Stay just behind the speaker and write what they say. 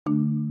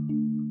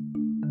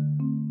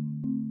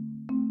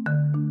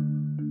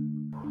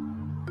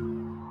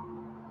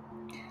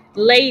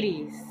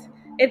Ladies,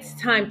 it's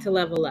time to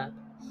level up.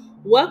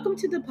 Welcome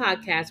to the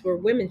podcast where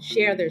women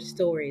share their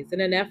stories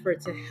in an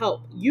effort to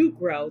help you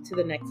grow to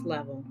the next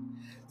level.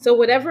 So,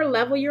 whatever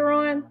level you're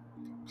on,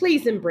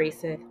 please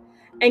embrace it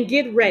and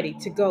get ready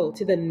to go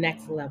to the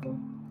next level.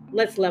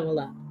 Let's level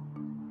up.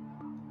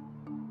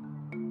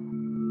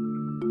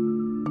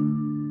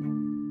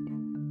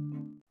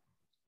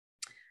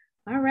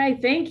 All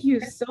right. Thank you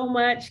so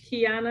much,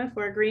 Kiana,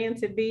 for agreeing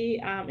to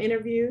be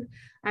interviewed.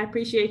 I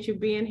appreciate you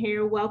being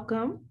here.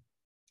 Welcome.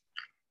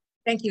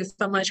 Thank you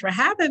so much for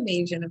having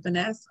me,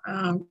 Jennifer.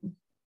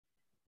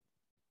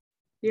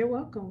 You're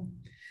welcome.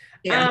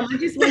 Yeah. I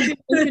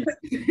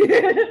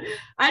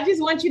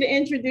just want you to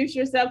introduce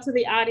yourself to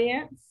the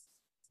audience.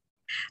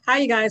 Hi,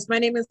 you guys. My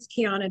name is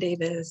Kiana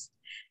Davis,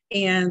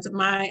 and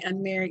my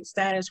unmarried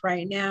status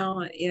right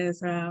now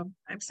is I'm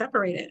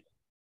separated.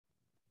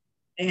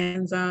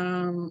 And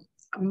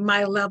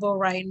my level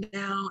right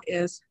now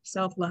is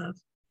self-love.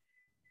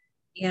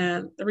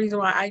 And the reason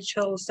why I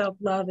chose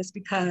self-love is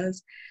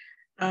because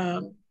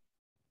it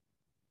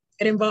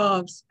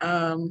involves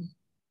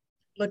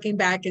looking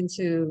back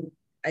into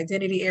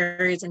identity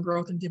areas and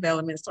growth and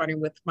development, starting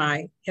with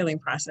my healing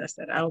process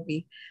that I've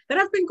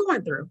been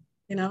going through,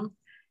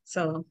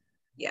 So,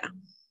 yeah.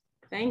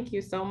 Thank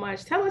you so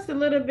much. Tell us a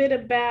little bit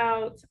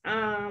about,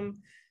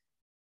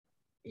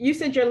 you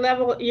said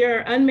your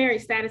unmarried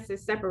status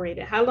is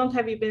separated. How long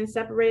have you been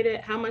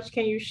separated? How much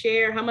can you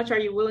share? How much are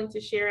you willing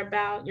to share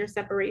about your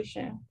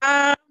separation?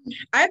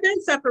 I've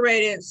been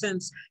separated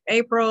since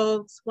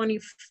April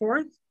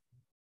 24th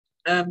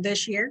of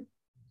this year.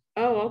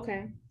 Oh,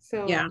 okay.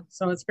 So yeah,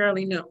 so it's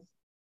fairly new.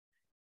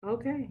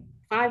 Okay,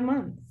 5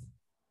 months.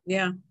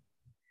 Yeah.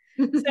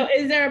 So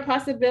is there a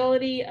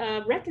possibility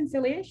of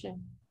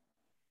reconciliation?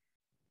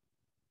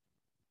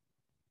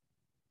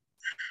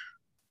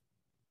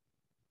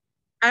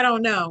 I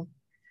don't know.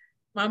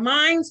 My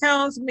mind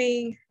tells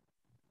me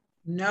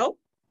no,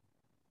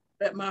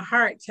 but my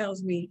heart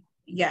tells me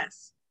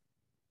yes.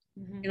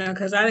 Mm-hmm.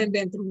 Because I've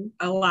been through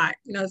a lot.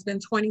 It's been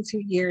 22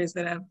 years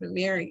that I've been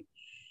married.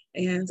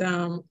 And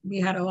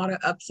we had a lot of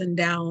ups and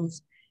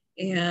downs.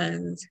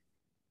 And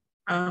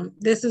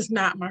this is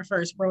not my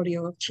first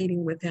rodeo of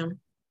cheating with him.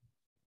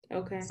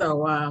 Okay.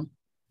 So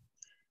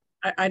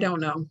I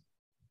don't know.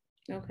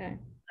 Okay.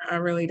 I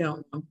really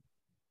don't know.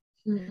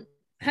 Mm-hmm.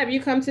 Have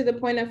you come to the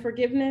point of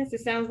forgiveness?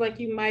 It sounds like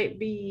you might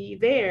be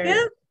there.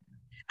 Yeah,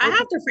 I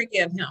have to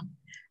forgive him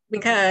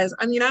because,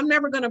 I'm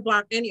never going to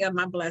block any of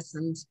my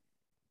blessings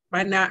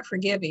by not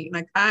forgiving.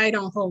 Like, I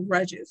don't hold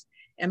grudges.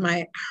 Am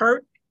I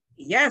hurt?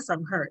 Yes,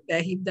 I'm hurt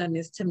that he's done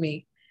this to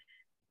me.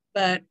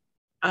 But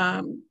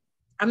I'm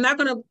not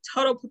going to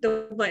totally put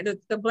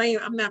the blame.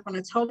 I'm not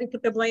going to totally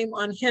put the blame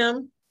on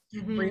him.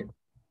 Mm-hmm.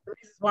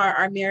 This is why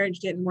our marriage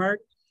didn't work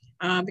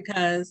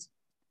because,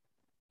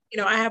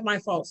 I have my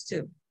faults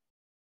too.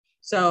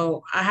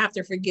 So I have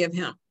to forgive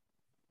him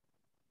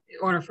in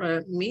order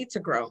for me to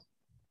grow,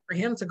 for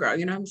him to grow.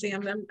 You know what I'm saying?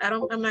 I'm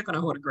not going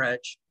to hold a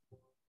grudge.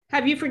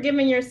 Have you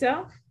forgiven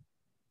yourself?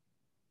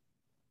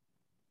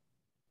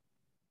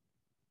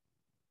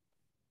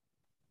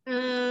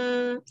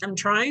 I'm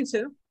trying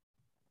to.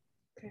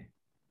 Okay.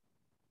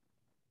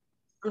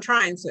 I'm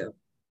trying to.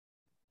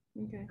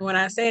 Okay. When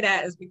I say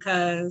that is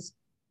because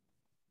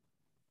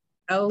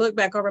I look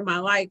back over my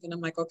life and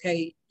I'm like,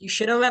 okay, you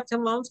should have left him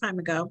a long time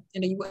ago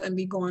and then you wouldn't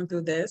be going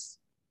through this.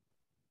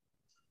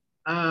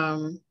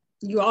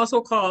 You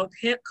also caused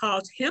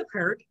him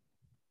hurt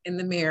in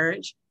the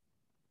marriage.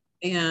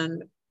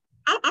 And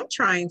I'm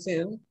trying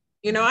to,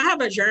 I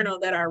have a journal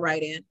that I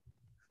write in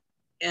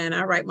and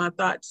I write my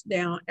thoughts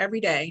down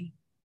every day.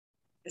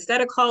 Instead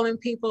of calling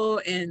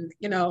people and,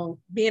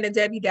 being a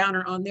Debbie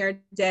Downer on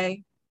their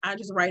day, I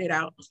just write it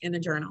out in the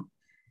journal,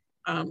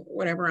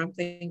 whatever I'm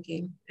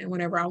thinking and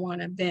whenever I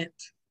want to vent,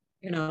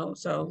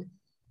 so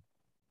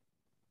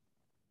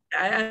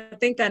I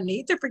think I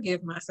need to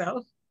forgive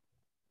myself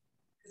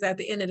because at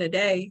the end of the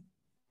day,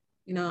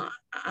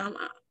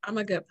 I'm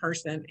a good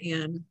person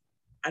and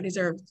I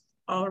deserve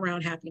all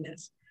around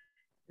happiness,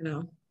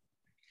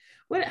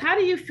 How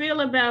do you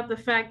feel about the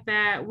fact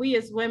that we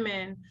as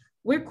women,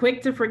 we're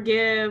quick to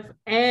forgive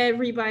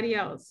everybody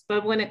else,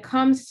 but when it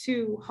comes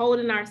to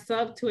holding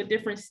ourselves to a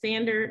different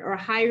standard or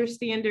a higher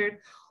standard,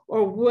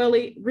 or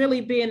really,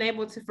 really being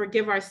able to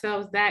forgive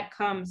ourselves, that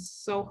comes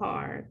so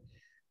hard.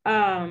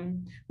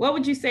 What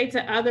would you say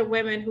to other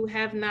women who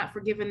have not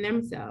forgiven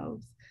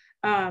themselves?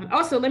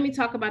 Also, let me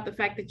talk about the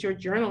fact that you're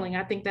journaling.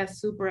 I think that's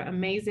super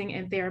amazing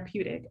and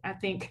therapeutic. I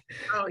think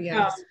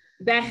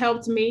that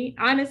helped me.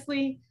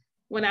 Honestly,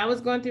 when I was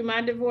going through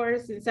my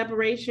divorce and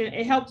separation,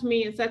 it helped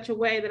me in such a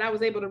way that I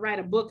was able to write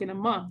a book in a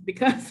month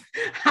because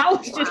I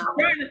was just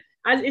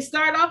it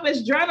started off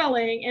as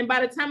journaling. And by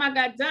the time I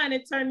got done,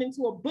 it turned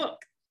into a book.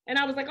 And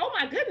I was like, oh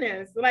my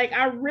goodness, like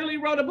I really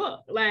wrote a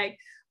book.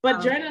 But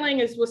journaling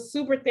was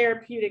super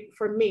therapeutic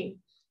for me.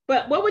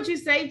 But what would you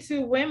say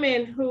to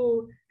women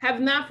who have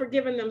not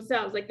forgiven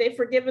themselves? Like they've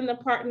forgiven the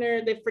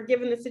partner, they've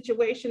forgiven the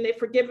situation, they've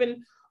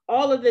forgiven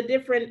all of the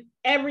different,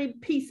 every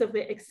piece of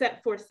it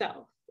except for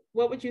self.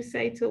 What would you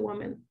say to a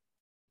woman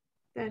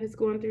that is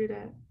going through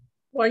that?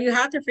 Well, you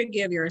have to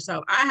forgive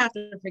yourself. I have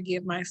to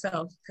forgive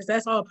myself because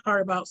that's all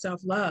part about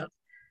self-love.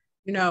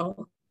 You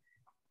know,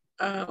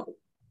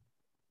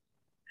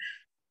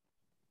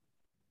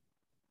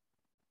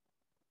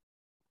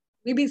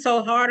 we be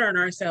so hard on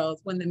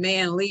ourselves when the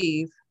man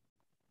leaves.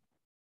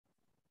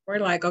 We're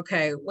like,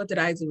 okay, what did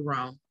I do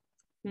wrong?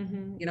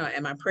 Mm-hmm. You know,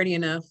 am I pretty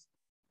enough?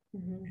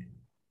 Mm-hmm.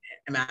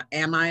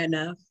 Am I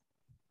enough?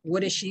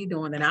 What is she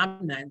doing that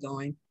I'm not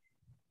doing?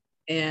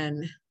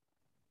 And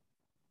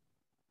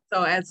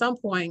so at some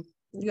point,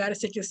 you got to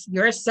sit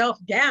yourself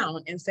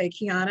down and say,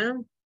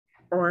 Kiana,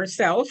 or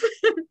self,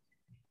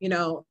 you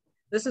know,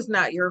 this is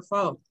not your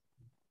fault.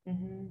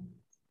 Mm-hmm.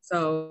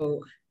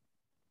 So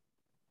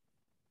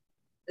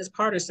it's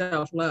part of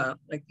self-love.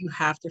 Like you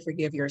have to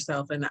forgive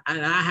yourself, and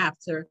I have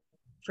to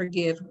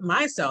forgive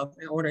myself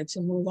in order to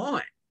move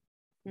on.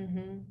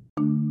 Mm-hmm.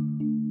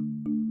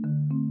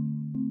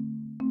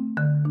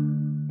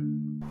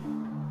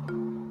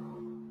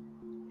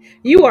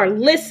 You are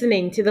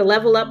listening to the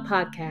Level Up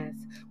Podcast,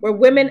 where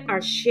women are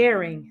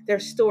sharing their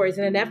stories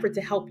in an effort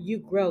to help you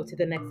grow to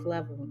the next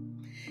level.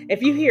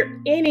 If you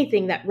hear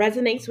anything that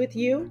resonates with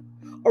you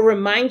or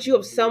reminds you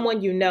of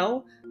someone you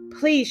know,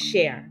 please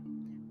share.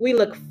 We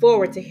look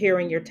forward to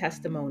hearing your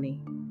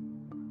testimony.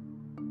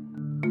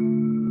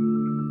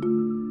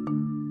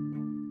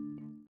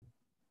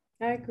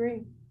 I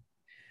agree.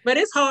 But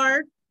it's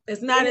hard.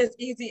 It's not as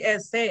easy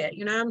as said.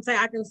 You know what I'm saying?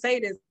 I can say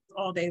this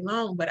all day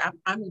long, but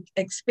I'm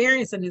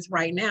experiencing this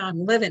right now.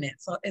 I'm living it.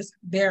 So it's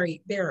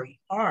very, very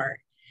hard.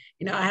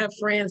 You know, I have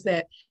friends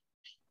that,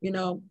 you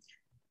know,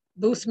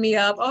 boost me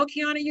up. Oh,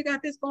 Kiana, you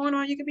got this going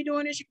on. You could be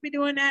doing this, you could be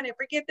doing that, and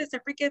forget this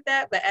and forget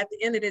that. But at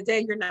the end of the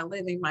day, you're not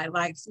living my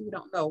life. So you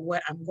don't know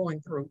what I'm going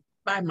through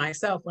by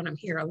myself when I'm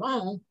here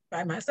alone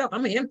by myself.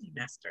 I'm an empty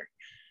nester.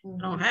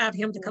 Mm-hmm. I don't have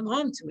him to come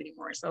home to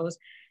anymore. So it's,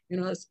 you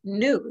know, it's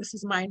new. This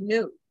is my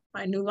new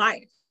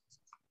life.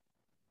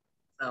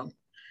 So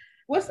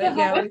what's the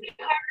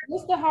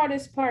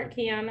hardest part,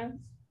 Kiana?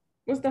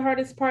 What's the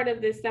hardest part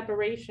of this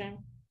separation?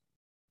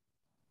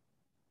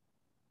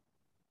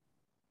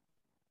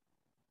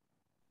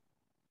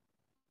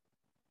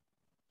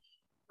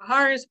 The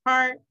hardest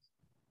part,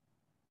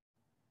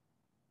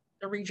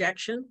 the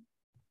rejection.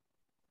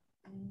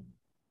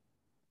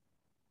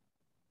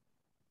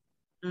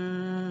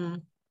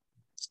 The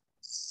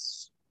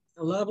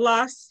love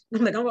loss.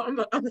 Like I'm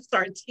gonna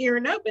start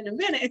tearing up in a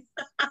minute.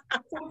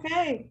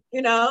 Okay.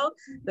 You know,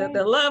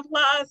 the love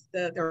loss,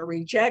 the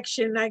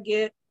rejection I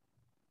get,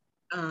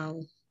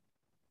 and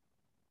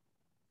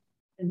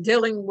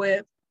dealing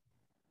with.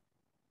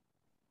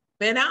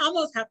 Man, I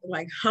almost have to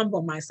like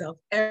humble myself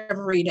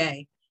every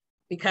day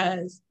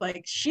because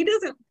like she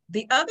doesn't.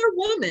 The other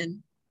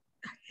woman,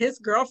 his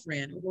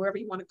girlfriend, whoever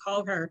you want to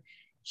call her,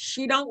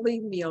 she don't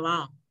leave me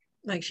alone.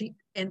 Like she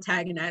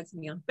antagonizes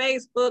me on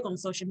Facebook, on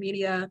social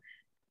media,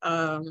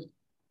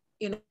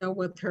 you know,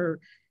 with her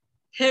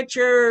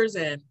pictures,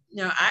 and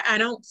you know, I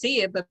don't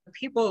see it, but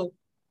people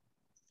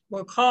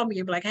will call me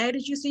and be like, hey,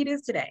 did you see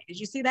this today? Did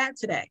you see that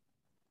today?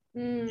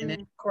 And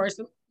then of course,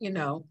 you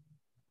know,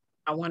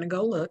 I want to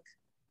go look.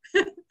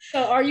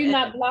 So are you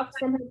not blocked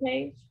from her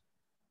page?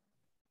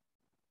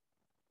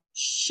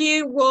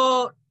 She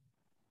will,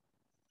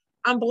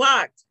 I'm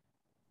blocked,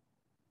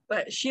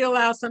 but she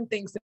allows some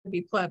things to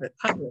be public.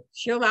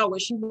 She'll allow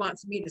what she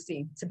wants me to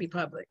see to be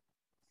public.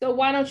 So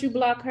why don't you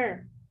block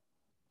her?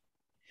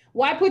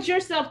 Why put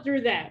yourself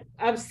through that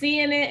of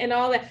seeing it and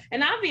all that?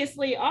 And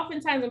obviously,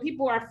 oftentimes when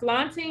people are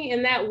flaunting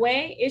in that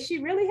way, is she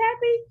really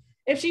happy?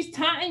 If she's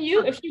taunting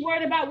you, if she's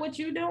worried about what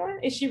you're doing,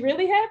 is she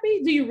really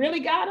happy? Do you really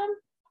got him?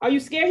 Are you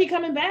scared he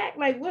coming back?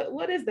 Like,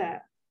 what is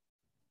that?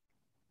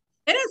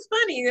 It is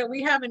funny that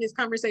we having this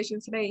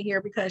conversation today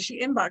here because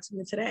she inboxed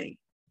me today.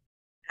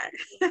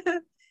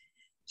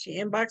 She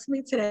inboxed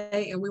me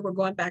today and we were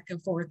going back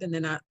and forth, and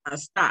then I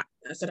stopped.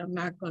 I said, I'm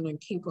not going to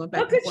keep going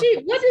back. What did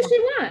she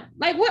want?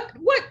 Like what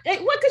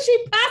could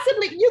she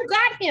possibly, you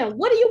got him.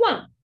 What do you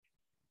want?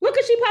 What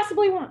could she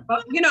possibly want?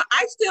 Well, you know,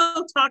 I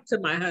still talk to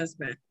my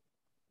husband.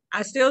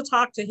 I still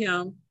talk to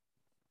him.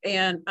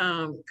 And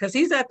because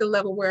he's at the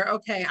level where,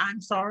 okay,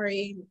 I'm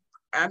sorry.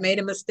 I made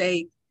a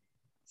mistake.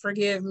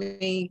 Forgive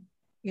me.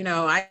 You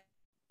know, I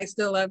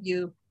still love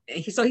you.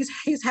 So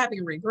he's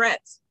having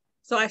regrets.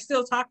 So I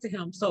still talk to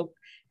him. So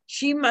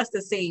she must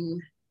have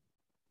seen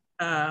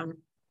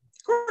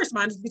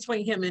correspondence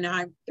between him and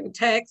I through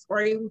text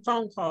or even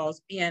phone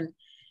calls. And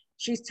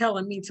she's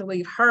telling me to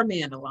leave her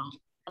man alone.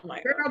 I'm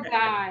like, girl, okay.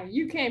 Bye.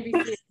 You can't be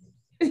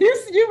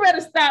serious. You better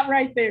stop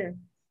right there.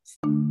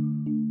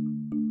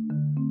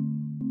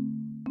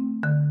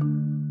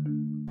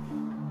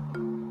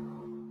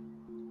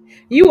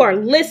 You are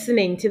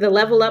listening to the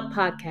Level Up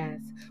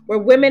Podcast, where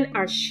women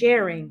are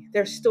sharing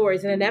their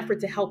stories in an effort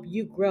to help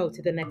you grow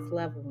to the next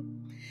level.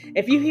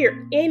 If you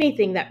hear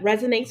anything that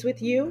resonates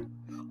with you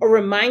or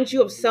remind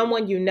you of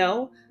someone you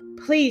know,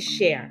 please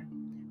share.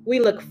 We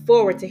look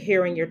forward to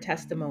hearing your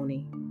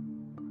testimony.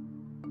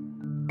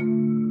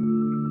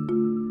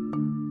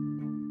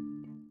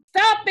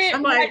 Stop it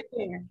I'm right like,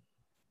 there.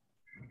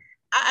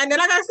 And then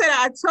like I said,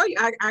 I tell you,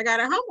 I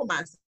gotta humble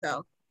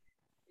myself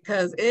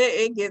because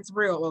it gets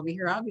real over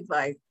here. I'll be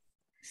like,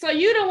 so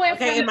you done went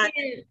okay, from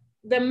being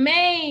the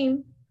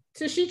main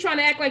to she trying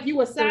to act like you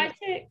a side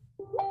chick?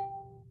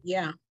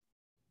 Yeah.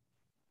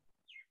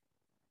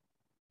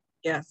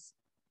 Yes.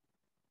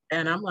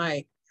 And I'm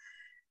like,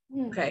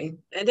 okay.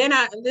 And then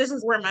this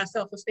is where my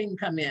self-esteem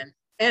come in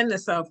and the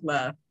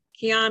self-love.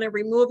 Kiana,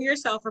 remove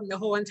yourself from the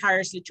whole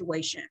entire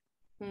situation.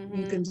 Mm-hmm.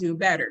 You can do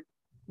better.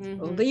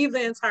 Mm-hmm. Leave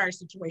the entire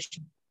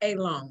situation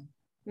alone.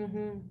 Mm-hmm.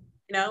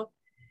 You know,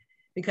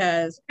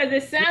 because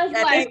it sounds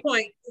at like this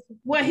point,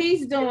 what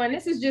he's doing,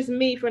 this is just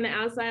me from the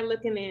outside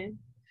looking in.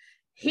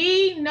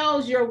 He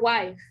knows your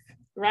wife,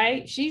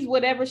 right? She's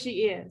whatever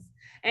she is.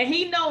 And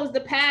he knows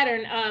the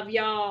pattern of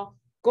y'all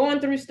going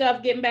through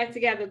stuff, getting back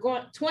together,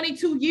 going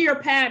 22-year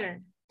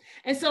pattern.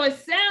 And so it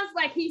sounds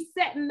like he's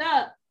setting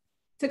up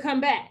to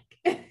come back.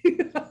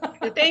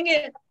 The thing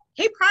is,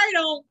 he probably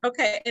don't,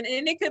 okay, and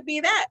it could be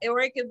that, or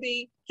it could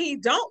be he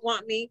don't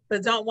want me,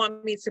 but don't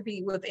want me to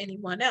be with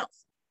anyone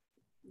else.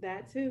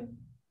 That too.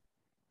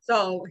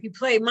 So he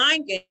played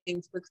mind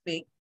games with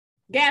me.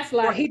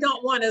 Gaslight. Or he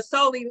don't want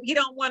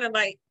to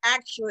like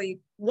actually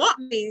want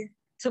me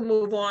to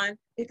move on,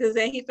 because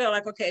then he felt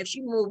like, okay, if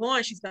she move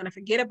on, she's going to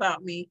forget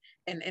about me.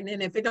 And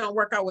then if it don't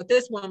work out with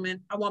this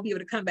woman, I won't be able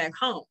to come back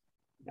home.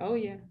 Oh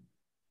yeah.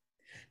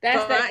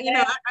 That's so that,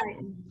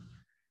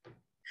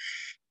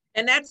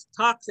 and that's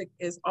toxic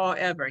as all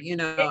ever, you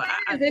know.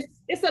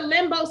 It's a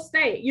limbo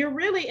state. You're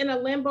really in a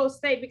limbo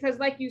state because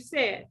like you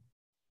said,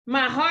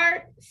 my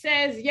heart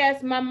says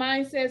yes, my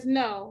mind says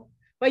no,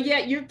 but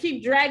yet you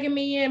keep dragging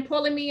me in,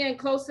 pulling me in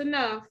close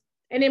enough,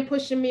 and then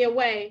pushing me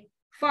away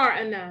far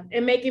enough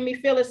and making me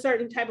feel a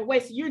certain type of way.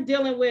 So you're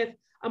dealing with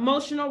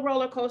emotional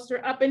roller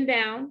coaster up and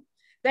down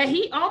that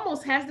he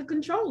almost has the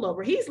control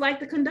over. He's like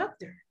the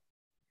conductor.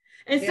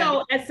 And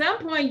so at some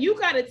point, you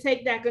got to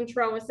take that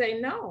control and say,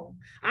 no,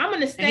 I'm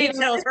going to stay. And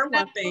he tells her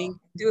one thing,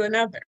 do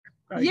another.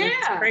 Yeah.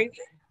 It's crazy.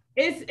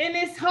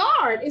 It's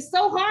hard. It's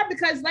so hard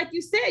because like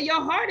you said,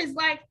 your heart is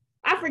like,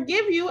 I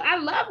forgive you. I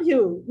love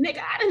you.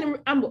 Nigga,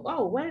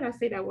 why did I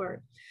say that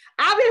word?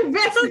 I've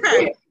invested.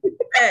 Okay.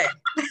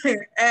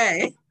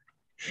 Hey,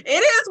 it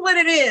is what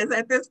it is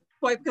at this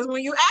point, because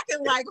when you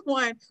acting like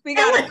one, we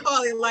got to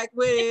call it like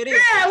what it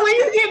is. Yeah, when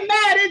you get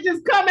mad, it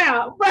just come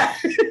out. But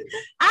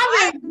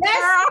I've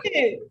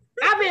invested.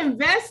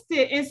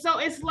 And so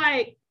it's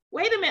like,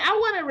 wait a minute, I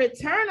want a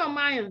return on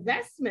my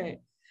investment.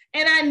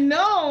 And I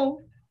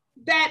know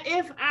that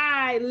if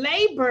I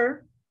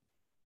labor,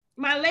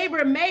 my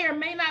labor may or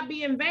may not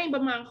be in vain,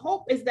 but my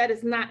hope is that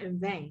it's not in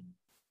vain.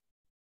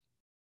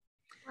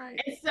 Right.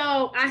 And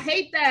so I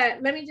hate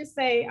that. Let me just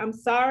say, I'm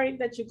sorry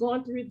that you're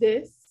going through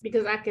this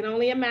because I can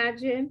only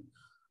imagine.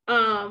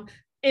 And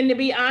to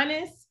be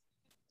honest,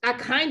 I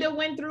kind of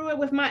went through it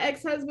with my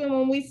ex-husband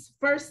when we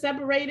first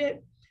separated.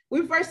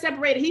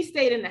 He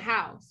stayed in the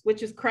house,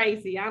 which is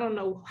crazy. I don't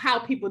know how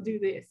people do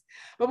this.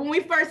 But when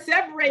we first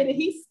separated,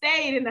 he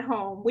stayed in the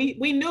home.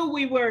 We knew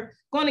we were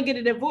going to get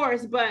a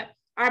divorce, but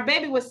our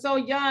baby was so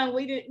young,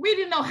 we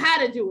didn't know how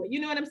to do it.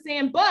 You know what I'm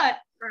saying? But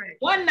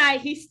one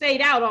night he stayed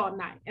out all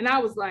night. And I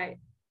was like,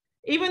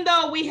 even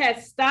though we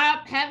had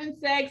stopped having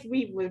sex,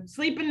 we were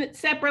sleeping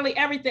separately,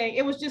 everything.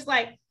 It was just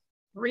like,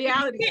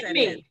 reality hit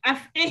me.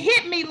 It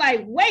hit me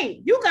like,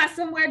 wait, you got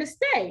somewhere to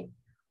stay.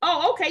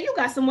 Oh, okay, you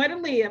got somewhere to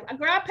live.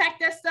 Girl, I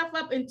packed that stuff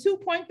up in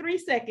 2.3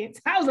 seconds.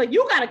 I was like,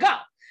 you gotta go.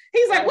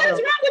 He's like, what is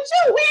wrong with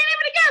you? We ain't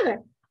even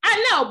together.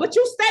 I know, but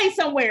you stayed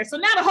somewhere. So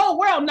now the whole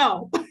world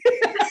knows. Now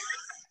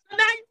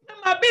you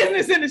put my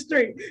business in the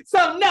street.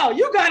 So no,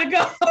 you gotta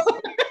go.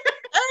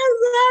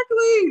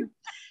 Exactly.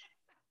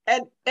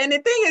 And the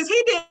thing is,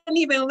 he didn't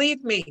even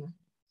leave me.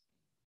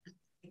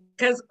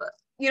 Because,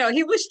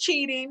 he was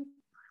cheating.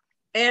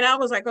 And I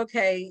was like,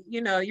 okay,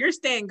 you're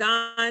staying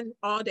gone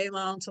all day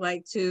long to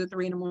like 2,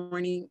 3 in the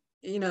morning.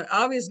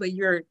 Obviously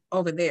you're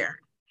over there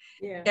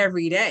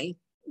every day.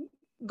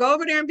 Go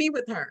over there and be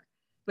with her.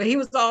 But he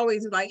was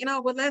always like,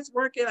 well, let's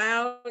work it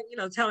out,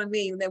 telling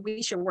me that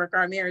we should work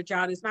our marriage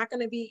out. It's not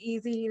going to be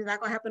easy. It's not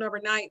going to happen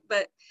overnight.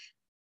 But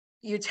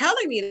you're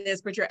telling me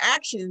this, but your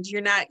actions,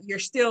 you're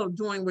still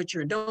doing what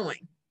you're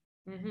doing.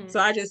 Mm-hmm. So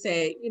I just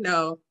said,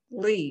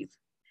 leave.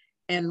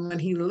 And when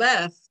he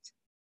left,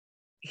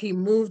 he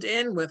moved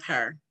in with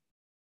her.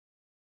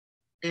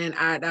 And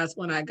that's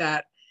when I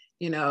got,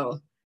 the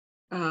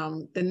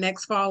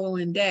next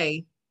following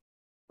day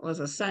was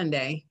a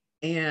Sunday.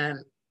 And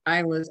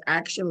I was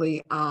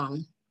actually,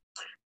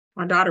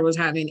 my daughter was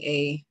having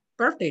a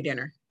birthday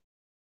dinner.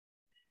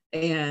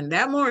 And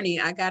that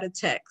morning I got a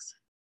text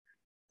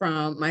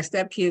from my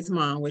stepkid's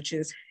mom, which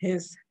is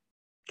his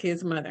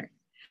kid's mother.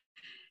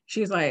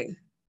 She's like,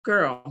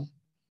 girl,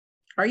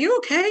 are you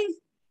okay?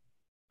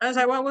 I was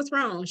like, well, what's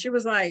wrong? She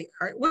was like,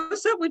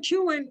 what's up with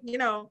you and,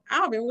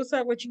 Alvin, what's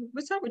up with you?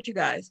 What's up with you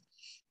guys?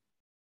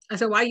 I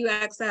said, why you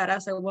ask that? I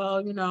said, well,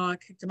 I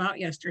kicked him out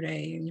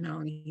yesterday and,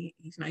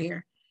 he's not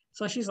here.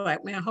 So she's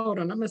like, man, hold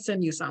on, I'm gonna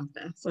send you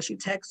something. So she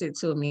texted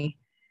to me.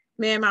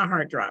 Man, my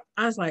heart dropped.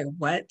 I was like,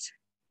 what?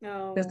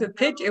 Because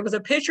it was a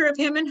picture of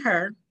him and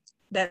her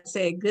that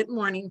said, good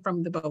morning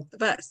from the both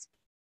of us.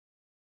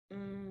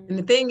 And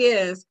the thing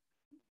is,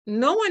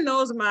 no one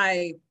knows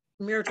my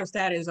marital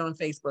status on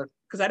Facebook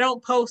because I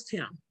don't post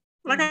him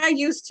like I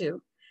used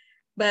to.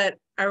 But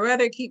I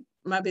rather keep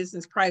my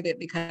business private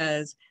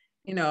because,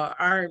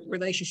 our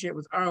relationship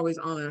was always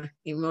on an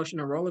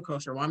emotional roller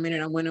coaster. One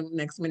minute I'm with him,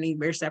 next minute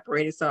we're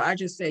separated. So I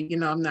just said,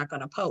 I'm not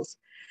going to post.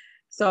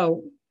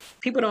 So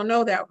people don't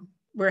know that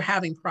we're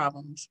having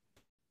problems.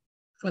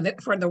 For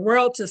the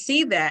world to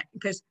see that,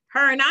 because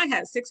her and I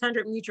had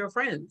 600 mutual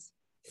friends.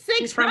 600?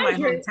 She's from my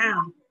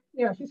hometown.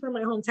 Yeah, she's from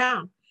my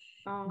hometown.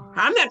 Oh.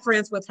 I'm not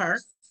friends with her.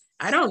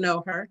 I don't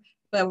know her,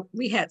 but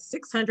we had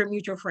 600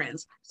 mutual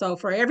friends. So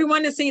for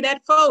everyone to see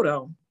that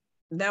photo,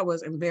 that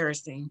was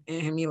embarrassing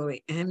and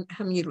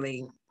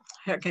humiliating.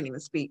 I can't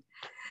even speak.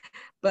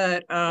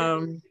 But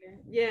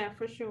yeah,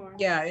 for sure.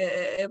 Yeah,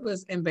 it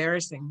was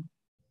embarrassing.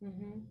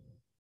 Mm-hmm.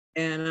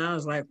 And I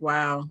was like,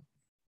 wow.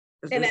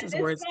 And at this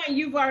point,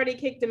 you've already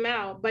kicked him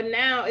out, but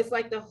now it's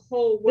like the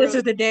whole world. This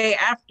is the day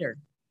after.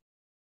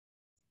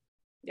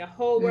 The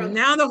whole world.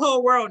 Now the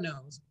whole world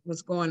knows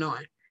what's going on.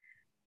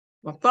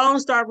 My phone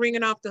started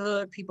ringing off the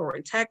hook. People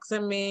were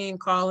texting me and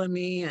calling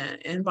me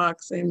and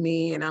inboxing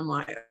me. And I'm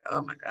like,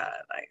 oh my God,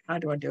 like, how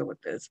do I deal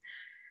with this?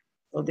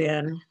 So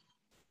then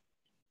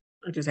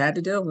I just had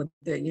to deal with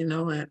it,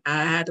 and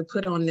I had to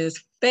put on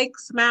this fake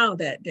smile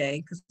that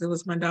day because it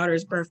was my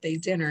daughter's birthday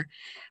dinner.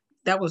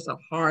 That was the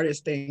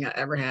hardest thing I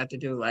ever had to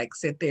do, like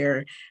sit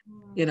there.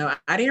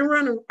 I didn't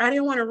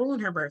want to ruin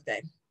her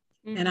birthday.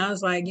 Mm-hmm. And I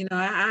was like,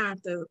 I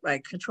have to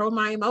like control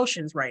my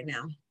emotions right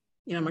now.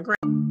 My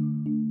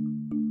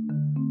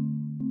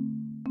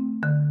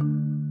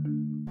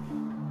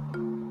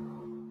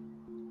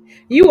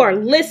You are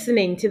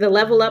listening to the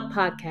Level Up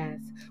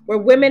Podcast, where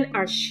women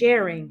are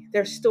sharing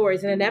their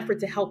stories in an effort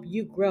to help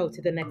you grow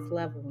to the next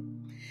level.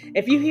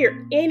 If you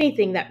hear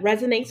anything that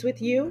resonates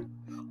with you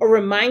or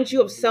reminds you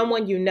of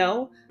someone you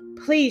know,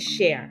 please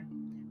share.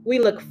 We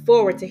look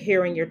forward to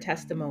hearing your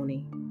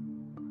testimony.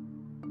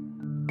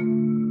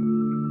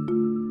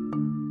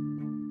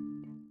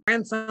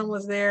 Grandson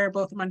was there,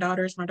 both of my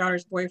daughter's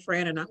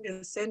boyfriend, and I'm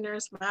just sitting there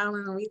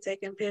smiling and we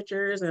taking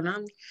pictures, and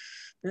I'm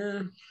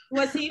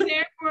Was he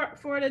there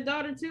for the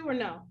daughter too, or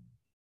no?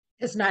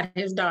 It's not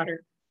his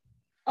daughter.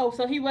 Oh,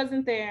 so he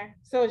wasn't there.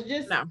 So it's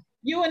just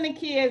you and the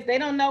kids. They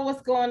don't know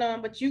what's going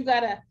on, but you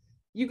gotta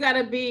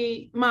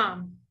be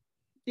mom.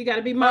 You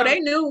gotta be mom. Oh, they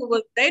knew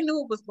what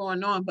was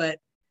going on, but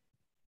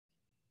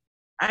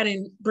I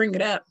didn't bring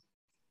it up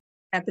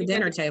at the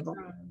dinner table.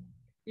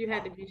 You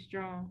had to be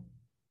strong.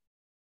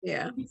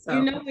 Yeah.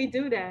 So. We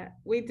do that.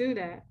 We do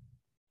that.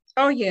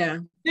 Oh yeah.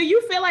 Do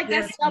you feel like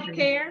that's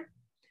self-care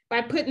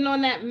by putting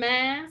on that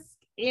mask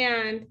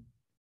and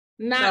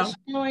not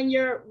showing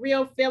your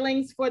real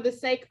feelings for the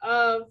sake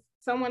of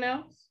someone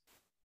else?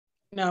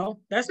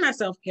 No, that's not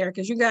self-care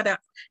because you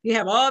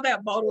have all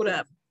that bottled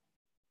up.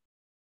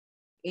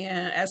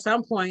 And at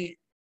some point,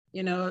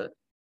 it's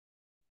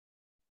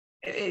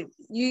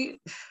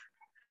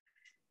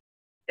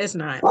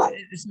not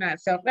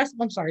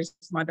I'm sorry,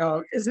 it's my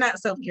dog. It's not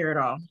self-care at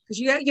all. Because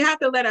you have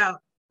to let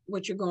out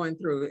what you're going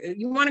through. If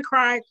you want to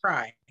cry.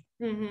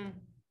 Mm-hmm.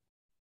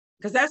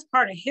 Because that's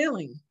part of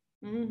healing.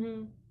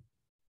 Mm-hmm.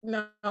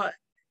 I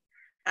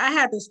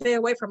had to stay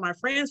away from my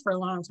friends for a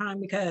long time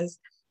because,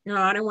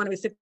 I didn't want to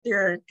sit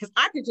there because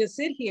I could just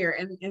sit here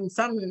and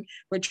something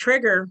would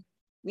trigger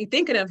me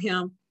thinking of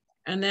him.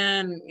 And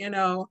then,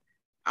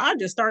 I'll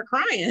just start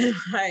crying.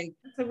 Like,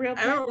 I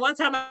remember one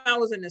time I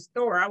was in the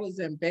store, I was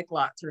in Big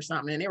Lots or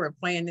something, and they were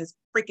playing this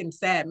freaking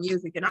sad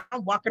music. And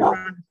I'm walking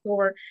around the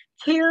store,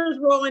 tears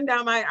rolling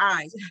down my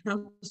eyes.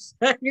 I'm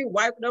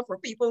wiping up for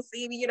people to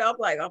see me, I'm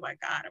like, oh my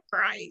God, I'm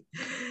crying.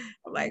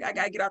 I'm like, I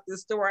got to get out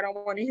this store. I don't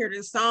want to hear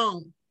this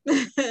song.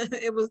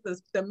 It was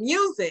the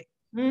music.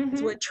 Mm-hmm.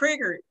 Is what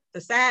triggered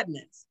the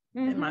sadness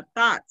and my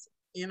thoughts.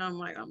 I'm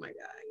like, oh my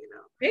God,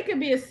 It could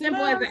be as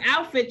simple as the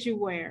outfit you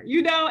wear.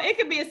 It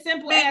could be as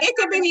simple as it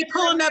could be me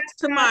pulling up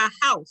to my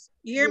house.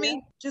 You hear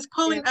me? Just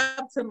pulling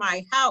up to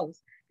my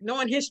house,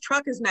 knowing his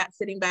truck is not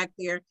sitting back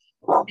there.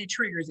 It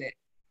triggers it.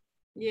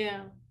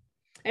 Yeah.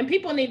 And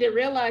people need to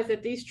realize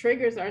that these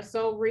triggers are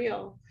so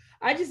real.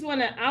 I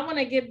want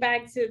to get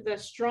back to the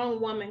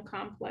strong woman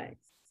complex.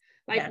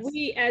 Like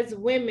we as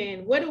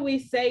women, what do we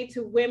say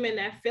to women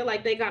that feel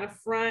like they got a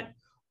front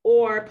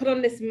or put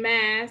on this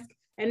mask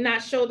and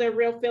not show their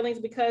real feelings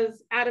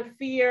because out of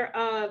fear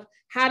of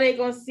how they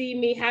gonna see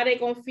me, how they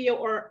gonna feel,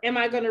 or am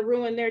I gonna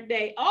ruin their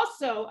day?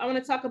 Also, I want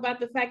to talk about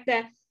the fact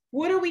that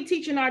what are we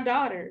teaching our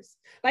daughters?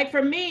 Like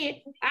for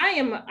me,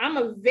 I'm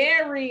a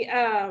very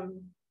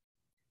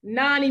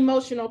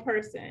non-emotional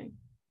person.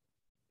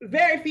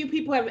 Very few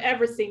people have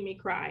ever seen me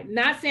cry.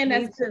 Not saying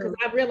that's because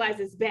I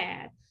realize it's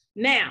bad.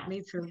 Now,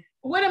 me too.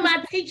 What am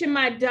I teaching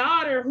my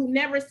daughter who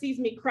never sees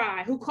me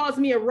cry, who calls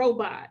me a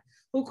robot,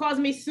 who calls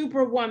me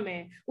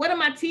superwoman? What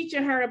am I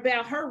teaching her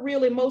about her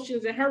real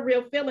emotions and her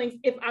real feelings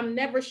if I'm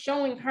never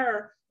showing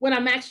her what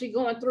I'm actually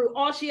going through?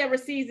 All she ever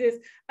sees is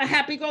a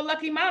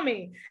happy-go-lucky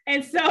mommy.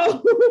 And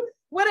so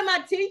what am I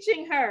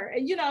teaching her?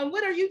 And, you know,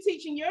 what are you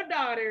teaching your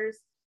daughters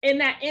in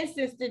that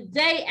instance the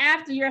day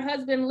after your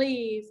husband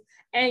leaves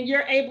and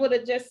you're able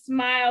to just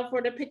smile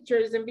for the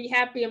pictures and be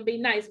happy and be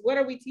nice? What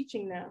are we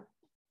teaching them?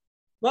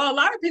 Well, a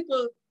lot of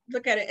people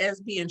look at it as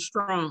being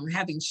strong,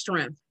 having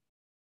strength.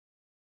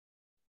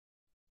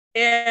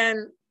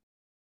 And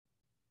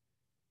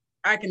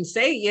I can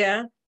say,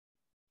 yeah,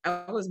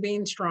 I was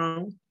being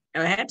strong.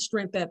 I had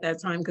strength at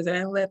that time because I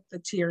didn't let the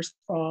tears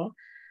fall.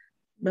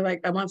 But like,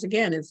 once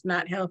again, it's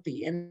not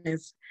healthy. And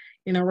it's,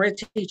 you know, we're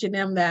teaching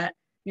them that,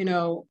 you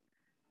know,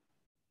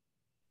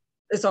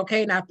 it's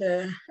okay not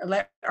to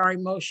let our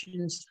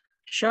emotions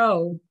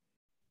show,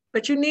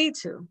 but you need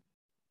to,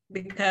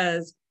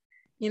 because,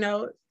 you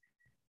know,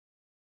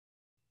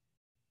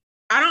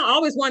 I don't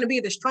always want to be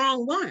the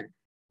strong one.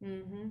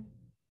 Mm-hmm.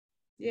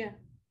 Yeah.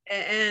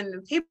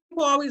 And people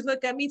always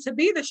look at me to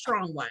be the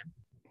strong one.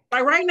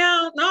 Like right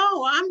now,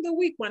 no, I'm the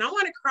weak one. I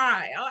want to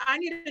cry. I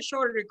need a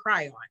shoulder to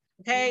cry on.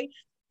 Okay.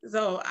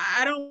 So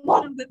I don't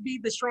want to be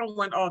the strong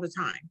one all the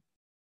time.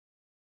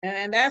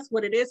 And that's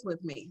what it is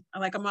with me.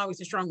 Like, I'm always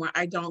the strong one.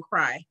 I don't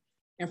cry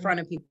in front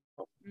of people.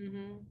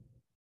 Mm-hmm.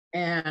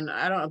 And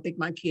I don't think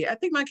my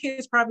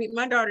kids probably,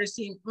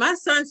 my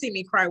son seen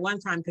me cry one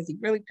time because he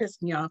really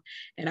pissed me off.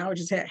 And I would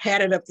just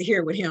had it up to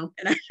here with him.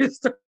 And I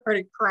just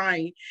started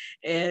crying.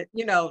 And,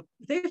 you know,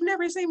 they've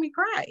never seen me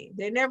cry.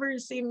 They never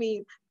seen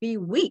me be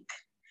weak.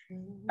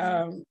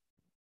 Mm-hmm.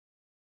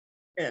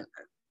 And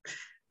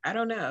I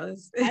don't know.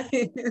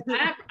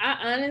 I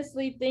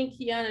honestly think,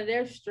 Kiana,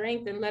 there's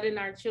strength in letting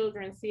our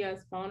children see us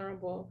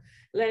vulnerable,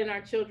 letting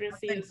our children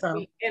see us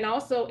weak. And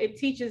also it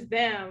teaches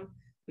them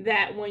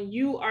that when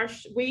you are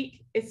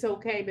weak, it's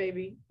okay,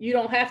 baby. You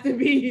don't have to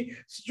be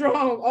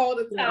strong all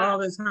the time. All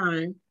the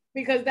time.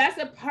 Because that's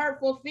a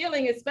hurtful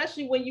feeling,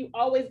 especially when you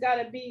always got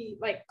to be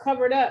like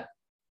covered up,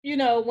 you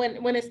know,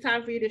 when it's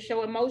time for you to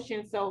show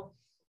emotion. So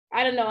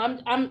I don't know.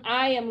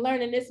 I am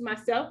learning this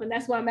myself, and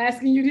that's why I'm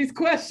asking you these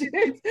questions.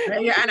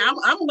 Yeah, and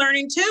I'm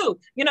learning too.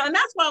 You know, and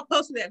that's why I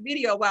posted that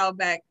video a while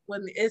back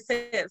when it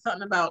said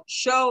something about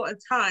show a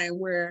time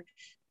where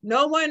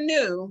no one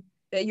knew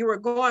that you were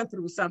going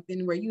through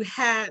something where you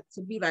had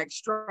to be like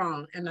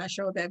strong. And I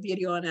showed that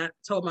video and I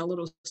told my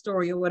little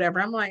story or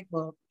whatever. I'm like,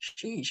 well,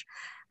 sheesh,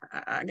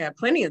 I got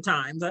plenty of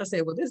times. I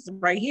said, well, this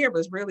right here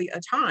was really a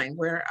time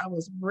where I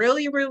was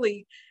really,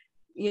 really,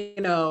 you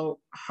know,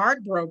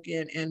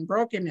 heartbroken and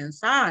broken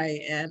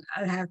inside. And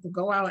I had to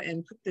go out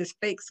and put this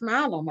fake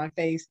smile on my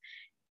face,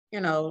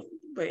 you know,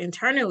 but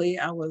internally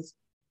I was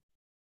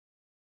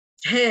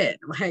dead.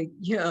 Like,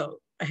 you know,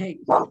 hey,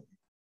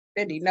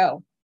 Cindy,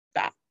 no,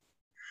 stop.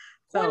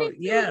 So,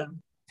 yeah.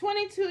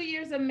 22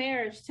 years of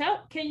marriage.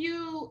 Can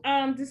you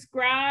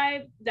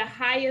describe the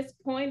highest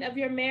point of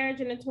your marriage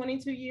in the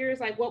 22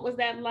 years? Like, what was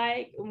that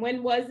like?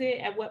 When was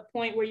it? At what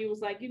point where you was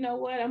like, you know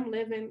what, I'm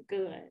living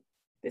good.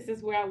 This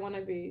is where I want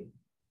to be.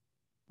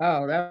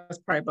 Oh, that was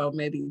probably about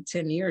maybe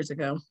 10 years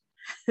ago.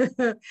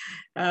 You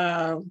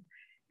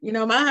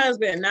know, my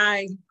husband and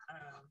I,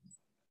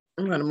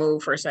 I'm going to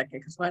move for a second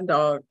because my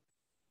dog,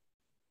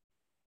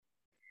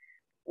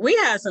 we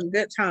had some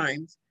good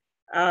times.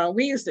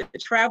 We used to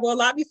travel a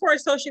lot before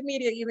social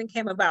media even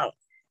came about.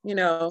 You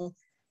know,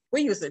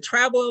 we used to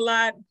travel a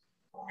lot,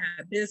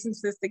 had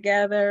businesses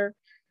together.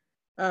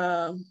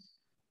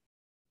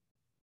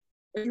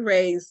 We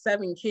raised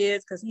 7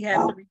 kids because he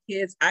had 3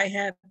 kids. I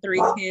had 3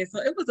 kids.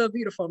 So it was a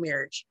beautiful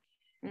marriage.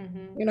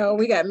 Mm-hmm. You know,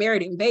 we got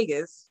married in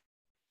Vegas.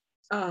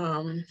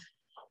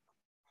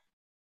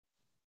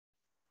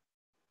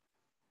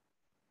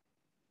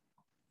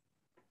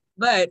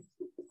 But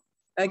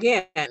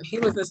again, he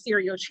was a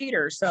serial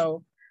cheater.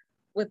 So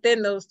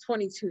within those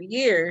 22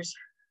 years,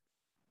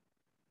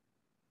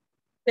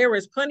 there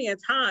was plenty of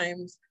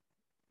times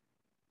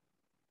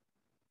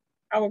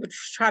I would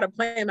try to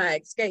plan my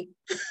escape.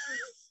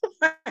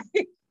 Like,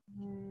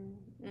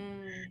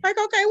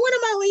 okay, when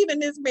am I leaving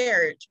this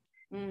marriage?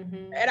 Mm-hmm.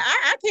 And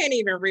I can't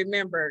even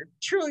remember.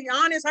 Truly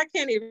honest, I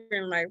can't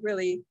even like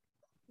really.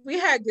 We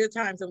had good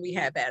times and we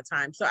had bad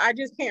times. So I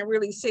just can't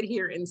really sit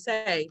here and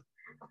say,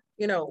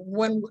 you know,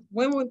 when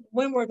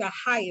were the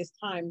highest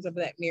times of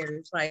that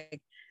marriage?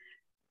 Like,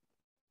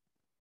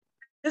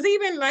 because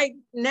even like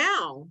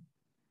now,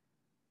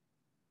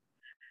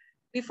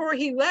 before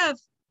he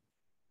left,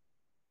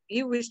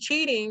 he was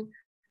cheating,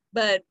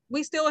 but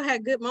we still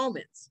had good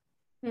moments.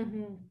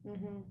 Mm-hmm,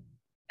 mm-hmm.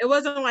 It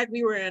wasn't like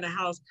we were in a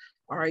house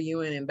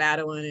arguing and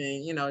battling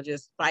and, you know,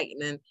 just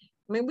fighting. And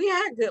I mean, we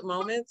had good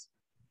moments.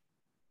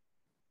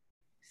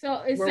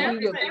 So it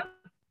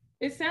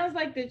sounds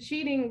like the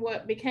cheating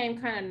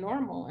became kind of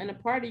normal and a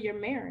part of your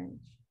marriage,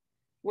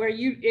 where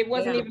it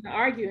wasn't even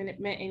arguing it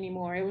meant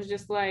anymore. It was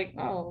just like,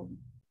 oh,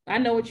 I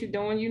know what you're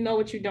doing. You know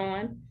what you're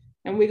doing.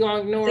 And we're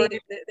going to ignore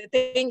it. The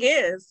thing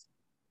is,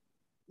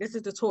 this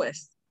is the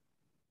twist.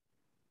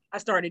 I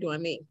started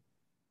doing me.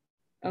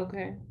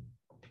 Okay.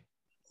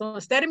 So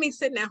instead of me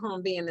sitting at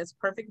home being this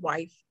perfect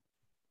wife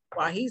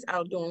while he's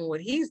out doing what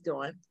he's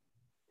doing,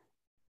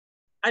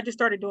 I just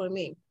started doing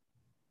me.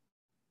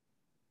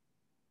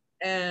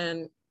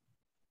 And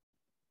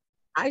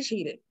I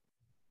cheated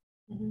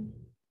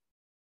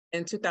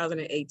in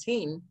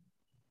 2018,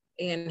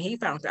 and he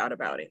found out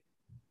about it.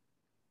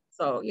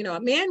 So, you know,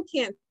 a man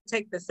can't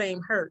take the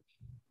same hurt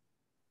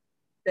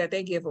that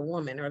they give a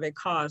woman or they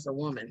cause a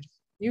woman.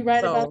 You're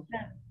right about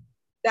that.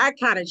 That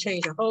kind of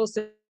changed the whole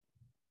situation.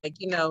 Like,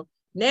 you know,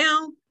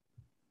 now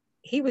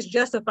he was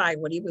justified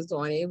what he was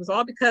doing. It was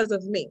all because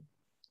of me.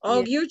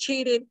 Oh, you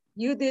cheated.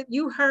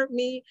 You hurt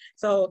me.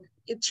 So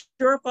it's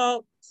your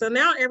fault. So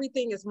now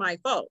everything is my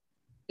fault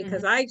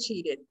because I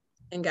cheated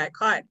and got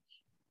caught.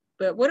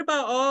 But what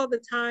about all the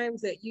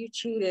times that you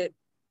cheated,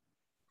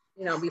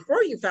 you know,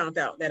 before you found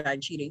out that I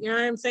cheated? You know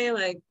what I'm saying?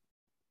 Like,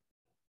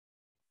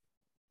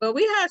 but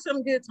we had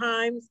some good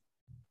times.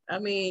 I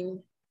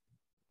mean,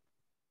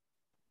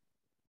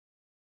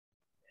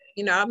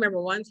 you know, I remember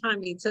one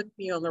time he took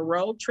me on the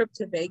road trip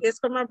to Vegas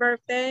for my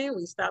birthday.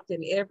 We stopped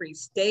in every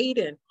state,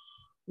 and,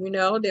 you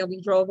know, then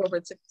we drove over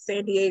to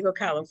San Diego,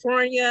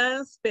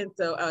 California, spent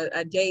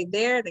a day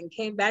there, then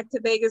came back to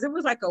Vegas. It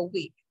was like a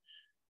week.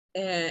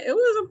 And it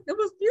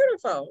was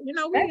beautiful. You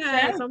know, we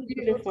had some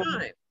beautiful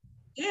time.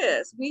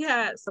 Yes, we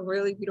had some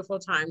really beautiful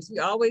times. He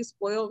always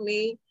spoiled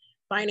me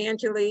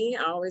financially.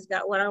 I always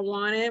got what I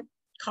wanted,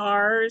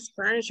 cars,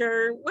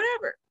 furniture,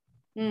 whatever.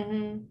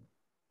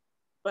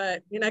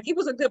 But, you know, he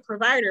was a good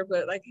provider,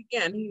 but like,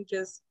 again, he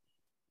just,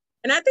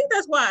 and I think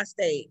that's why I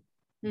stayed.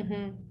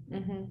 You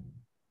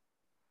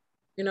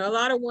know, a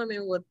lot of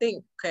women would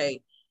think, okay,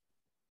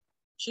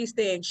 she's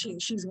staying,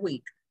 she's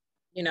weak.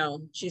 You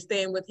know, she's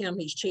staying with him,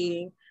 he's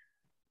cheating.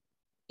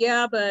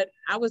 Yeah, but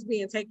I was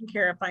being taken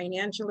care of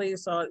financially.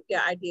 So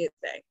yeah, I did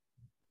stay.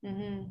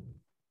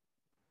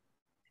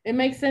 It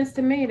makes sense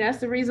to me. That's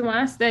the reason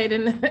why I stayed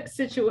in that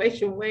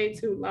situation way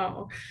too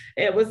long.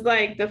 It was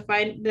like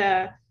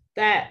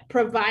that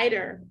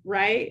provider,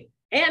 right?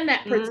 And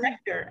that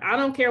protector. I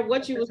don't care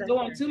what you was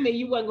doing to me,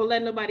 you wasn't gonna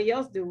let nobody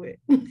else do it.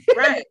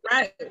 Right.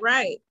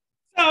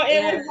 So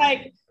it was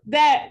like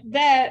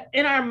that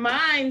in our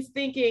minds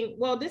thinking,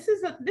 well, this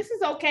is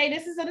okay,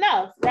 this is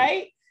enough,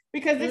 right?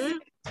 Because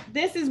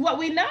this is what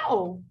we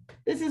know.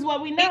 This is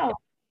what we know.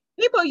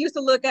 People used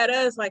to look at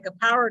us like a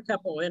power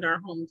couple in our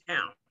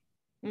hometown.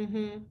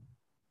 You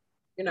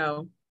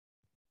know,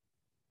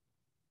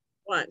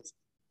 once.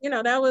 You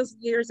know, that was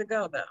years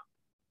ago though.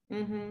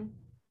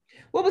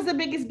 What was the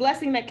biggest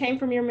blessing that came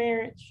from your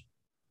marriage?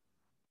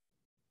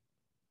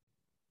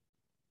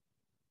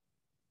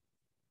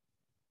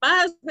 My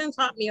husband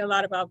taught me a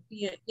lot about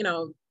being, you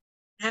know,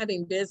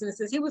 having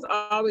businesses. He was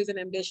always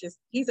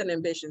he's an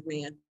ambitious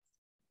man.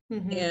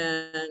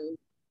 And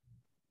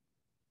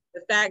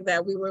the fact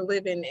that we were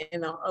living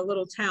in a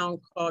little town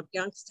called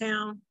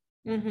Youngstown,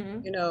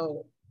 you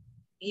know,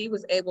 we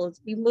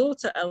moved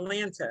to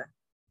Atlanta.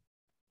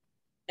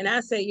 And I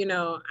say, you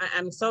know,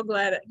 I'm so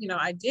glad, you know,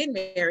 I did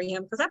marry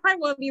him because I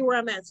probably wouldn't be where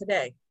I'm at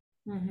today.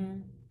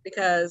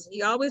 Because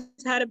he always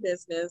had a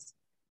business,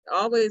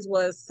 always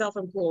was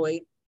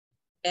self-employed.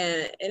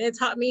 And it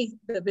taught me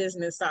the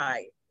business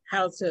side,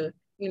 how to,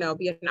 you know,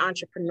 be an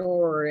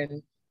entrepreneur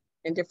and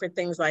different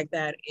things like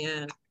that.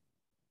 And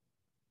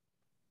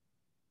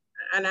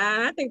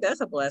I think that's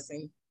a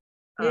blessing.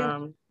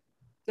 Yeah,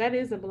 that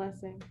is a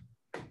blessing.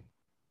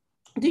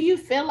 Do you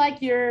feel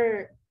like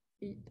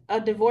a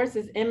divorce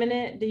is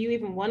imminent? Do you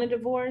even want a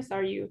divorce?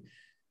 Are you,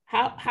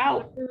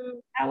 how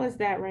is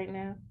that right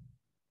now?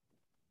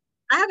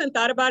 I haven't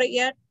thought about it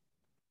yet.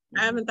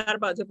 I haven't thought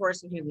about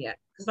divorcing him yet.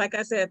 Because like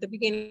I said, at the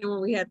beginning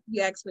when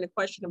you asked me the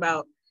question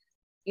about,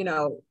 you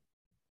know,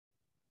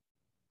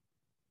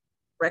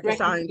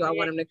 reconciling, do I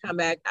want him to come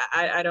back?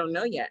 I don't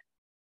know yet.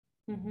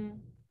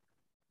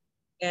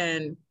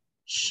 And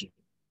she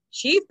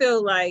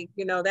feel like,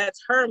 you know,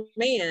 that's her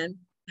man.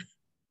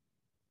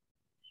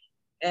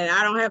 And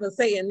I don't have a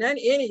say in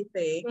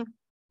anything.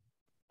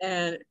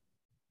 And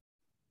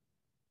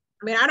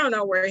I mean, I don't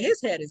know where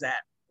his head is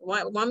at.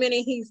 One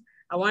minute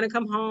I want to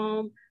come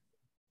home,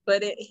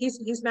 but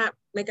he's not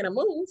making a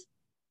move.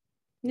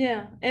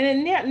 Yeah,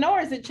 and then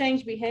nor is it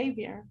change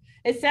behavior.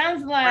 It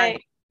sounds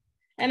like,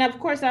 and of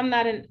course I'm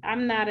not a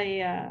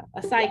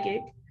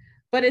psychic,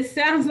 but it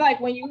sounds like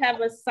when you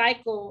have a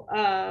cycle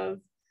of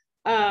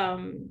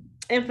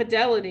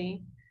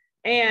infidelity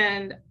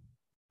and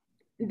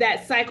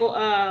that cycle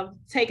of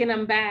taking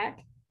them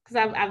back, because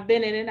I've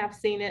been in it, I've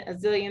seen it a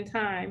zillion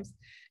times,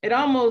 it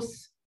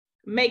almost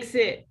makes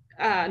it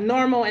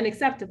normal and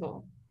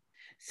acceptable.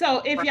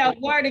 So if y'all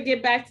were to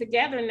get back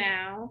together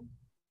now,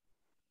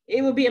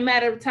 it would be a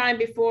matter of time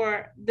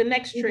before the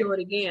next trick. Do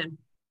it again.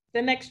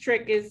 The next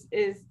trick is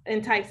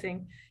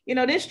enticing. You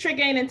know, this trick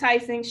ain't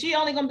enticing. She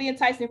only gonna be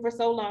enticing for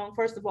so long,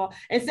 first of all.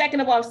 And second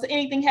of all, if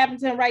anything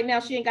happens to him right now,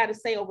 she ain't got to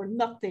say over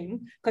nothing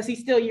because he's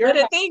still your. But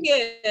the thing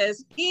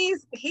is,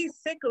 he's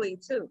sickly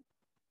too.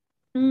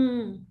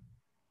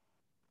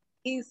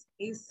 He's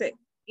sick.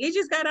 He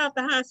just got out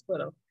the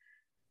hospital.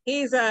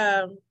 He's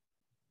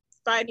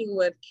fighting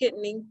with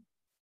kidney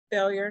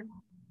failure,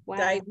 Wow.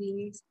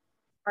 diabetes,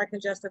 heart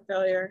congestive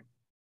failure,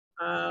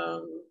 gout.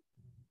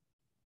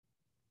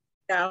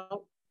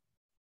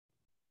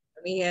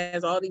 I mean, he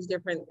has all these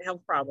different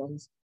health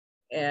problems,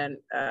 and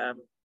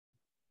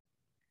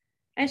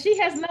she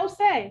has no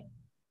say.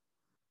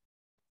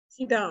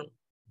 She don't,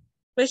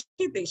 but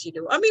she thinks she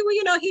do. I mean, well,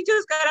 you know, he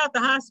just got out the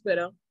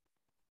hospital,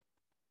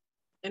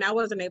 and I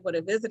wasn't able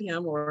to visit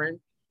him or,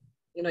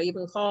 you know,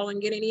 even call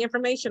and get any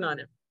information on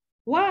him.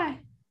 Why?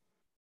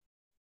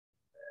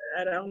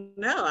 I don't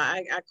know.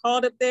 I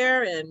called up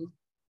there and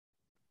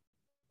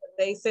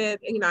they said,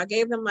 you know, I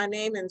gave them my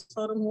name and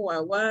told them who I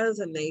was.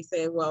 And they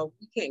said, well,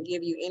 we can't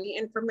give you any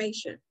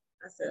information.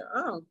 I said,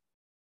 oh,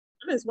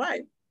 I'm his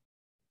wife.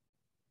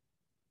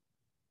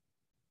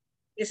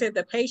 They said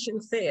the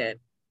patient said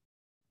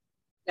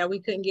that we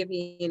couldn't give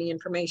you any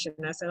information.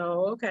 And I said,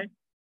 oh, okay.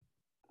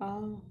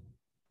 Oh.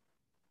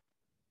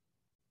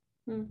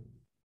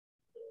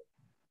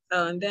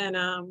 And then,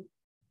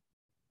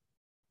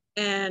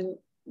 and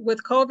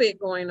with COVID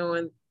going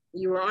on,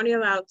 you were only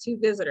allowed 2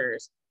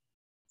 visitors.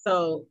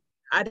 So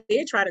I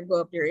did try to go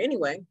up there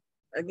anyway,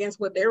 against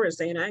what they were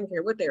saying. I didn't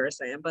care what they were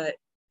saying, but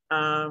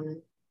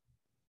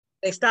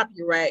they stop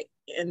you right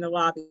in the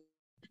lobby,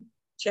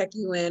 check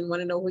you in,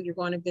 want to know who you're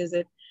going to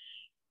visit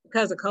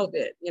because of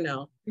COVID, you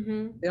know.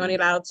 They only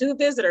allowed 2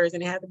 visitors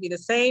and it had to be the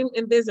same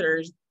in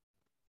visitors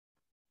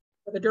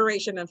for the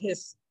duration of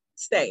his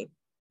stay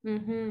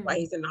while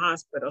he's in the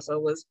hospital. So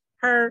it was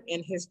her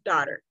and his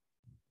daughter.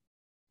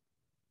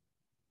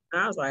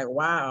 And I was like,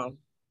 wow.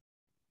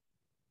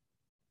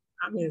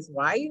 I'm his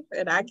wife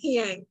and I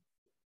can't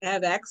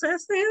have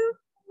access to him?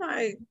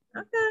 Like,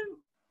 okay.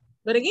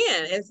 But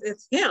again,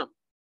 it's him.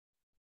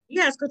 He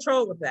has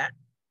control of that.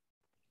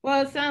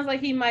 Well, it sounds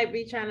like he might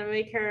be trying to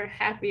make her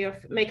happy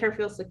or make her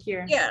feel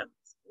secure. Yeah,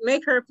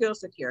 make her feel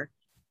secure.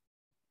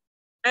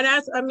 And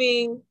that's, I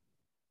mean,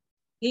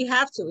 he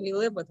have to. He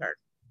lived with her.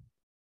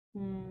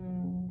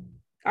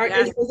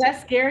 Does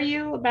that scare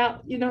you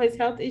about, you know, his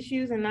health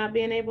issues and not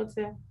being able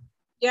to?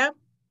 Yeah.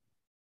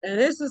 And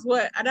this is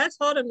what, and I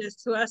told him this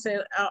too. I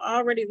said, I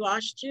already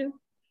lost you.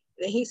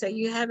 And he said,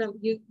 you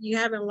haven't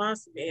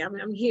lost me.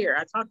 I'm here.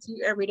 I talk to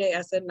you every day.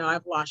 I said, no,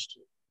 I've lost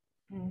you.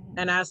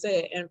 And I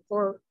said, and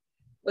for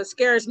what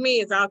scares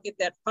me is I'll get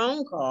that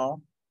phone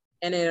call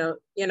and it'll,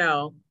 you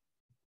know,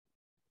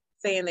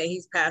 saying that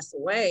he's passed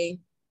away.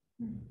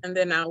 And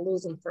then I'll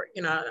lose him for,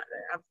 you know,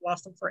 I've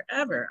lost him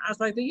forever. I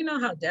was like, do you know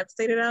how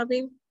devastated I'll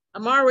be?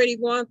 I'm already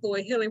going through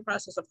a healing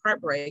process of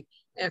heartbreak.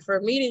 And for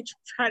me to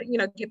try to, you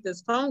know, get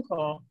this phone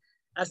call,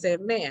 I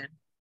said, man,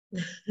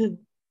 I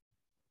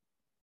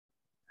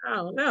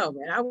don't know,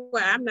 man.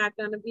 I'm not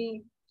going to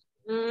be.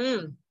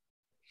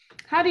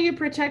 How do you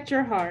protect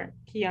your heart,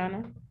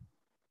 Kiana?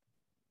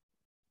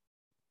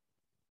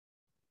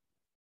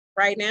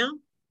 Right now?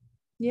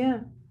 Yeah.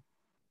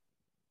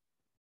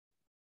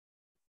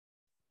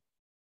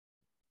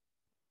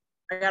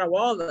 I got a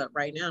wall up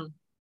right now.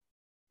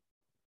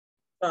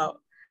 So,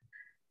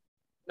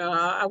 no,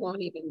 I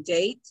won't even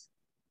date.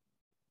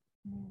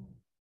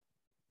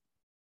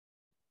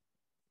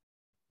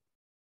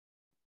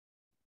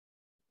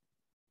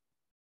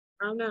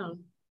 I don't know.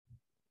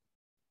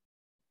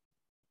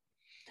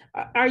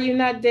 Are you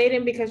not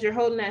dating because you're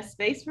holding that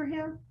space for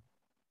him?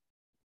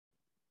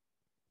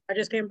 I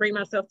just can't bring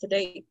myself to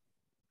date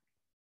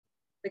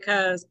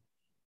because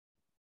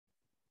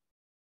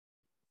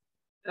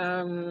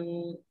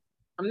I'm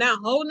not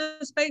holding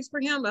a space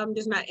for him. I'm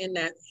just not in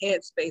that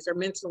headspace or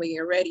mentally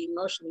and ready,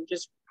 emotionally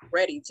just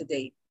ready to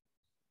date.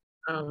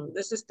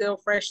 This is still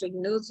freshly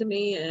new to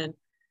me. And,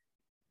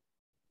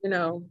 you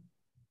know,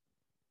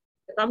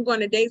 if I'm going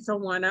to date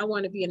someone, I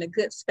want to be in a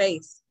good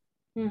space.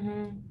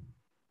 To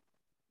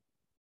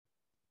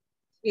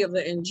be able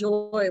to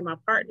enjoy my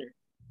partner.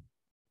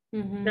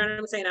 You know what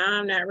I'm saying?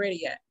 I'm not ready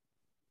yet.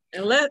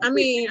 Unless, I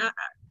mean,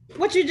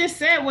 what you just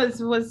said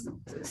was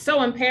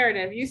so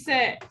imperative. You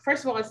said,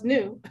 first of all, it's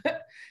new.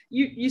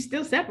 you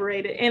still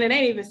separated and it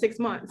ain't even 6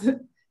 months.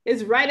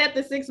 It's right at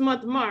the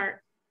 6-month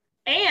mark.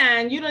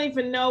 And you don't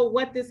even know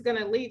what this is going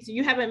to lead to.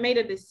 You haven't made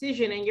a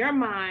decision in your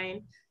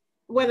mind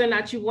whether or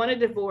not you want a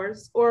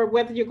divorce or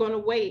whether you're going to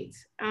wait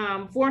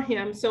for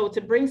him. So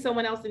to bring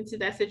someone else into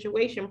that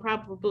situation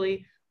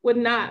probably would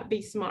not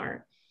be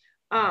smart.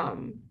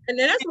 And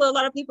then that's what a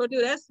lot of people do.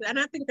 And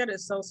I think that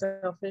is so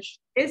selfish.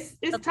 It's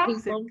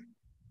toxic. People.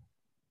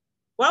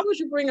 Why would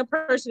you bring a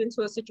person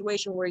into a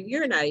situation where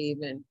you're not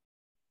even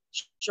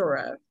sure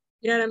of?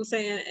 You know what I'm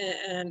saying?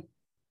 And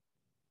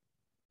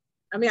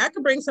I mean, I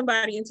could bring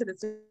somebody into the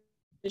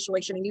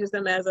situation and use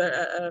them as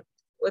a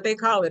what they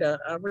call it,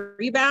 a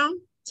rebound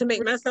to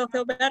make myself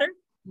feel better.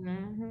 But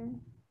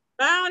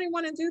I don't even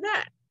want to do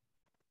that.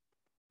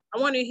 I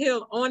want to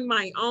heal on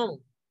my own,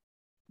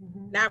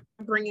 not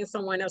bringing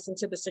someone else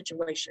into the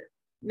situation.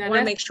 I want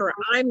to make sure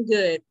I'm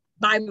good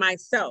by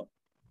myself.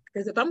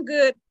 Because if I'm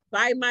good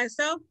by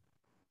myself,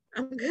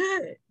 I'm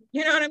good.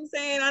 You know what I'm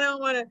saying? I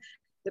don't want to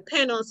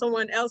depend on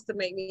someone else to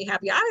make me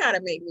happy. I got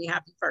to make me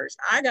happy first.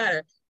 I got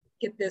to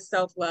get this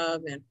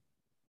self-love and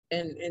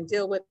and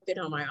deal with it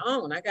on my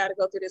own. I got to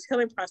go through this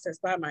healing process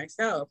by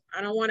myself. I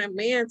don't want a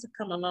man to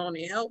come along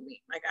and help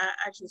me. Like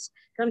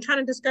I'm trying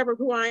to discover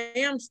who I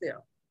am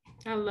still.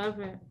 I love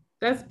it.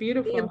 That's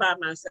beautiful. Being by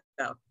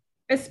myself.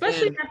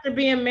 Especially after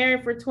being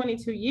married for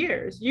 22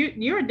 years.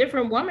 You're a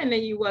different woman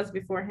than you was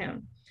before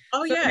him.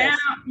 Oh, so yes. Now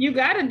you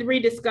got to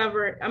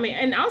rediscover. I mean,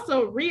 and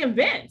also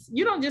reinvent.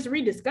 You don't just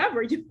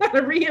rediscover, you got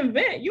to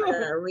reinvent. You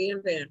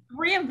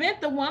reinvent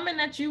the woman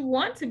that you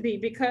want to be,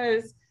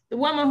 because the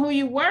woman who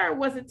you were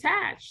was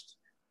attached.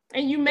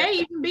 And you may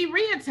even be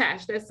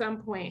reattached at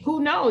some point.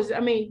 Who knows? I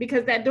mean,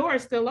 because that door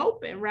is still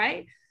open,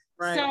 right?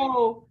 Right.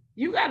 So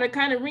you got to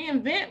kind of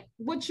reinvent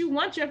what you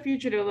want your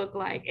future to look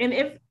like. And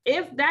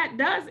if that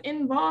does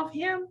involve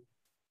him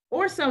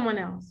or someone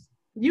else,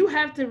 you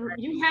have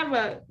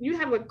a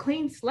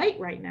clean slate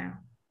right now.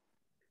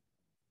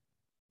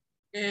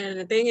 And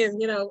the thing is,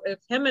 if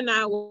him and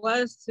I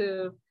was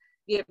to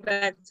get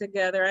back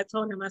together, I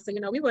told him, I said,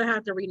 we would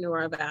have to renew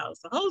our vows.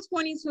 The whole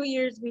 22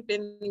 years we've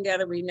been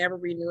together, we never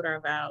renewed our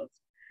vows.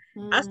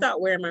 I stopped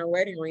wearing my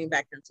wedding ring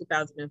back in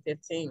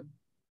 2015.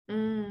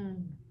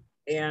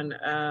 And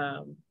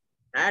I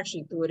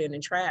actually threw it in the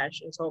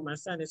trash and told my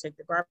son to take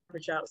the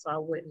garbage out so I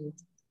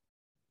wouldn't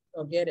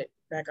go get it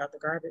back out the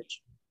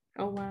garbage.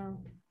 Oh, wow.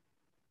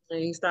 And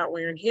he stopped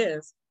wearing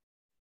his.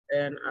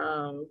 And,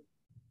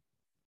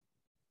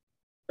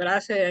 but I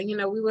said,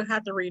 we would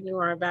have to renew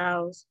our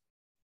vows,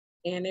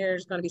 and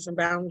there's going to be some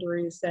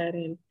boundaries set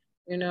in,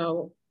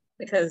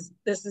 because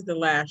this is the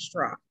last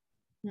straw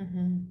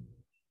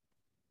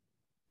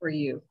for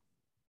you.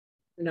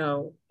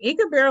 He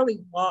could barely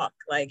walk,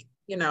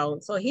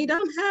 so he's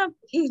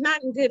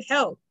not in good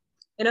health.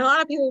 And a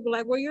lot of people be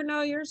like, well,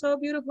 you're so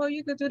beautiful.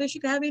 You could do this. You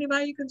could have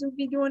anybody. You could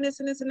be doing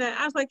this and this and that.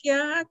 I was like,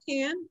 yeah, I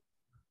can.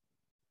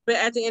 But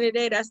at the end of the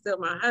day, that's still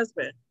my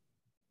husband.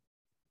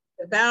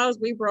 The vows,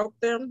 we broke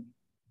them.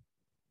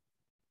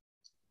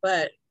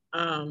 But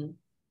I'm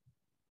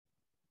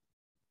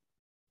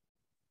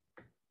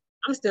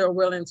still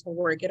willing to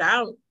work it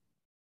out. I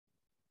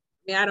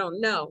mean, I don't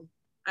know.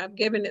 I've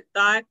given it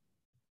thought,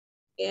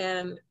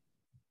 and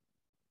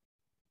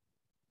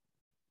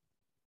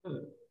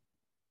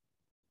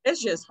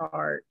it's just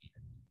hard.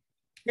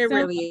 It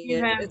really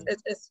is.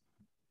 It's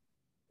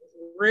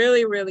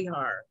really, really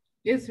hard.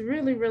 It's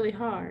really, really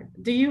hard.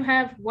 Do you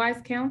have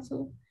wise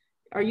counsel?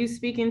 Are you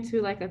speaking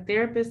to like a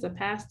therapist, a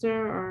pastor,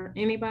 or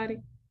anybody?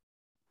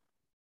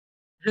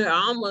 I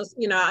almost,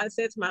 I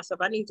said to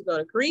myself, I need to go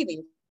to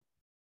grieving.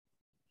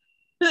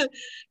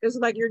 It's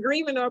like you're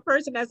grieving a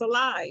person that's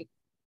alive.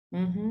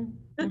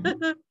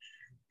 I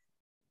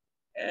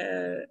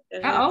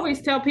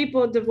always tell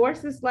people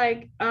divorce is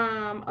like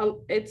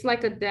it's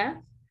like a death,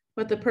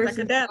 but the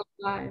person is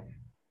alive.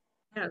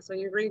 Yeah, so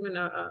you're grieving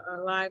a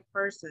live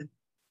person.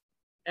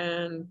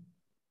 And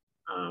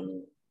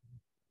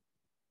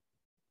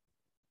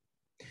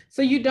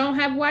so you don't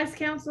have wise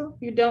counsel?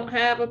 You don't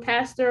have a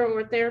pastor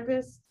or a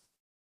therapist?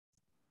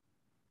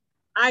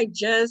 I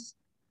just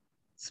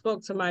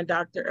spoke to my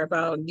doctor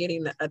about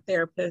getting a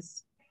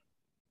therapist.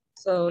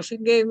 So she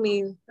gave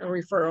me a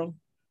referral.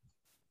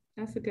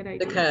 That's a good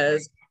idea.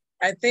 Because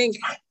I think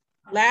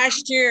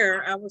last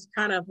year I was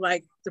kind of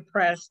like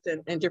depressed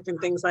and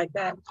different things like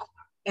that.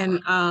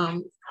 And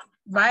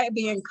by it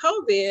being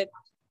COVID,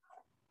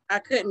 I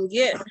couldn't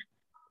get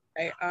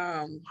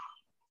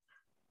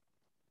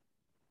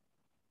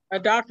a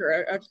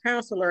doctor, a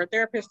counselor, a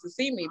therapist to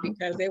see me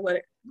because they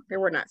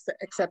were not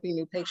accepting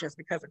new patients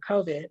because of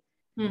COVID.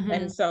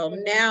 And so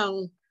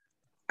now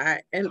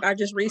I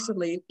just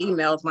recently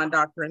emailed my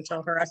doctor and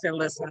told her, I said,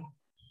 listen,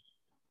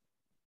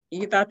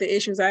 you thought the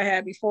issues I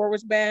had before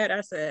was bad? I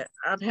said,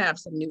 I have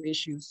some new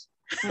issues.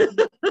 I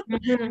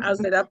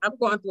said, I'm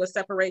going through a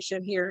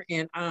separation here,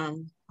 and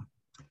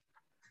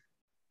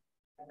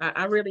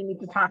I really need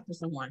to talk to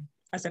someone.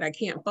 I said, I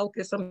can't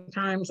focus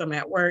sometimes. I'm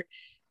at work.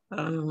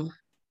 And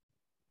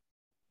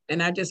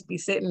I just be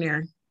sitting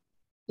there.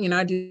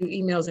 I do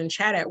emails and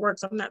chat at work,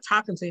 so I'm not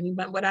talking to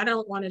anybody, but I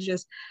don't want to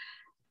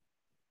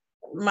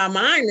my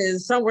mind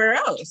is somewhere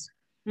else.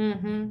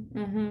 And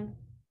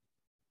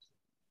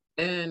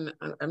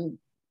I'm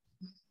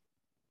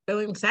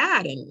feeling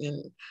sad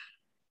and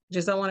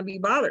just don't want to be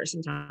bothered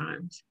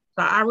sometimes.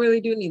 So I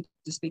really do need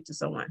to speak to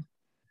someone.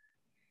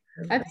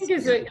 I think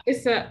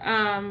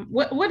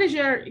what is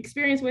your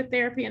experience with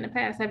therapy in the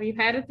past? Have you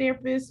had a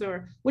therapist,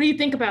 or what do you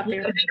think about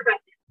therapy?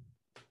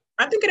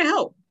 I think it'll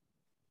help.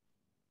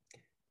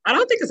 I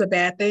don't think it's a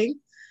bad thing.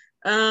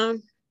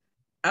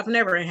 I've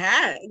never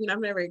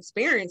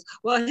experienced.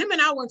 Well, him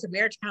and I went to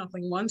marriage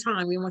counseling one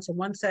time. We went to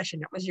one session.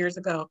 That was years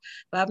ago.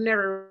 But I've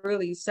never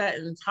really sat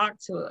and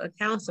talked to a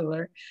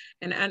counselor.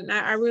 And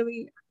I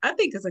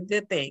think it's a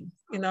good thing.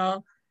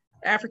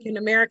 African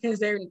Americans,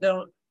 they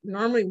don't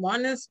normally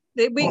want us.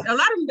 A lot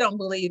of them don't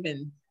believe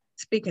in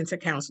speaking to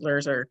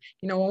counselors, or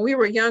when we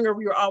were younger,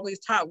 we were always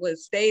taught what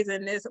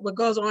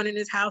goes on in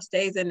this house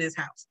stays in this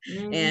house.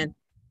 And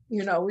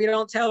we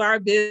don't tell our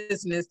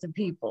business to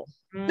people.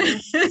 But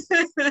at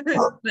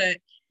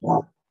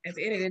the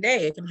end of the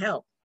day, it can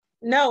help.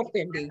 No,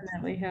 Fendi.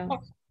 Definitely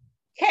help.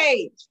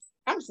 Cage.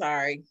 I'm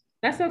sorry.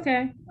 That's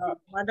okay.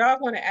 My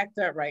dog want to act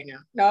up right now.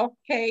 No,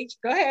 Cage,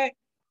 go ahead.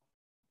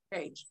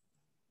 Cage.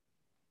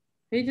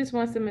 He just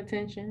wants some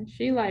attention.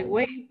 She like,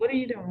 wait, what are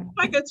you doing?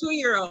 Like a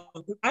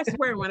 2-year-old. I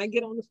swear, when I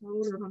get on the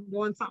phone or I'm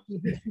doing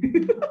something,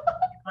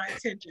 my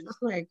attention. I'm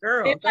like,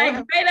 girl, it's like,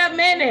 wait a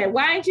minute.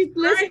 Why ain't you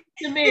listening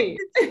to me?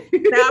 Now,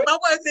 if I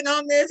wasn't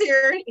on this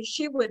here,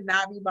 she would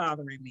not be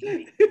bothering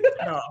me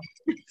at all.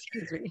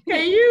 Excuse me.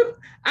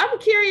 I'm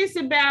curious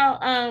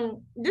about,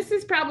 this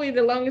is probably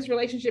the longest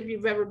relationship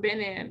you've ever been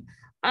in.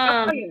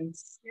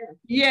 Yes.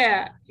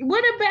 Yeah.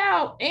 What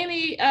about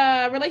any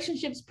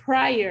relationships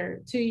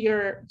prior to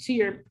your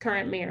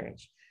current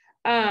marriage?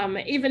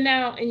 Even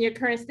now in your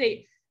current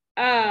state,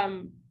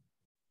 what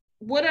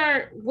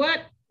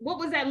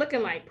was that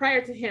looking like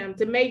prior to him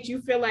to make you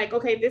feel like,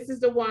 okay, this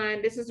is the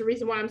one, this is the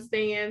reason why I'm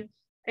staying?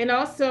 And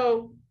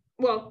also,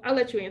 well, I'll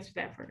let you answer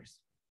that first.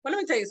 Well, let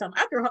me tell you something.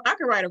 I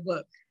could write a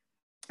book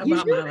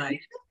about my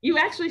life. You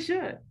actually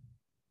should.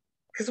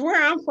 Because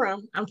where I'm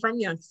from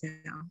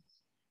Youngstown.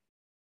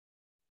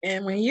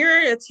 And when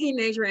you're a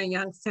teenager in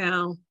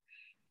Youngstown,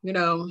 you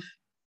know,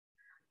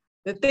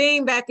 the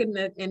thing back in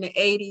the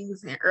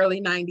 80s and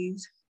early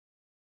 90s,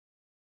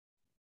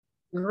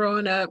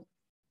 growing up,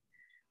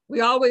 we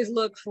always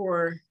look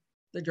for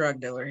the drug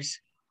dealers.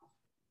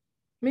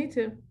 Me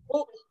too.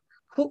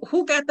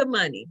 Who got the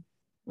money?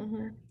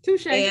 Mm-hmm.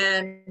 Touche.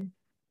 And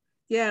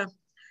yeah,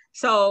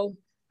 so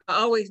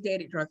I always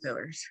dated drug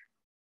dealers.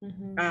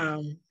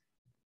 Mm-hmm.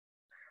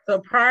 So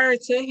prior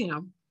to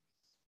him,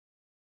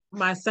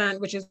 my son,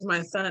 which is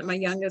my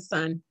youngest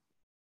son,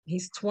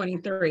 he's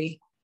 23.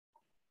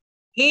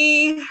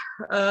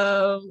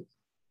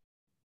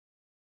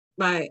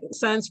 My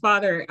son's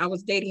father, I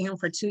was dating him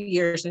for 2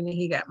 years and then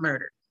he got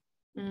murdered.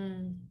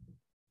 Mm.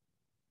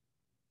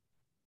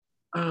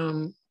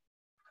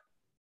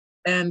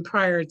 And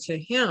prior to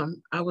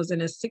him, I was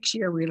in a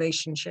 6-year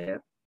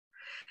relationship.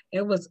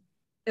 It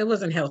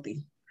wasn't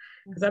healthy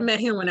because I met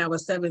him when I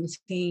was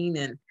 17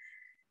 and,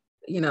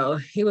 you know,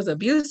 he was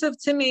abusive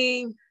to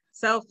me,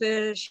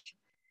 selfish,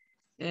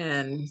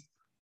 and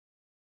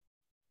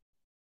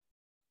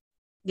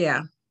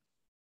yeah.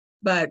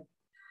 But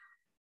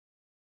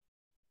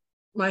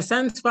my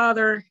son's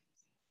father,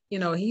 you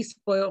know, he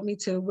spoiled me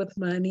too with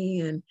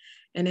money. And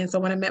then so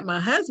when I met my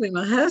husband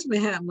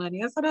had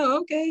money. I said, oh,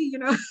 okay, you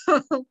know,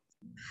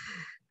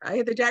 I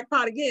hit the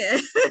jackpot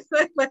again.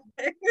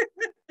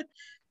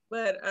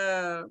 But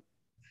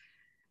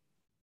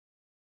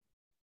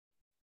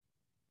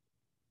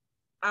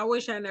I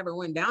wish I never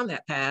went down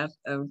that path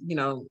of, you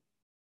know,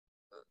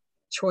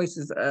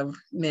 choices of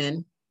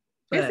men.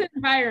 It's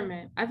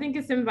environment. I think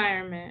it's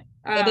environment.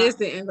 It is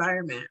the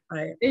environment,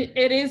 right?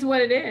 It is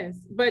what it is.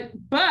 But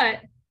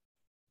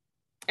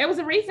it was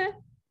a reason,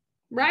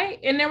 right?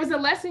 And there was a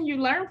lesson you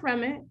learned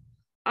from it.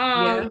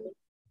 Yeah.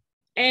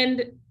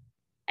 And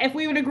if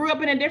we would have grew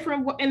up in a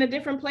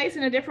different place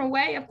in a different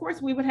way, of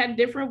course we would have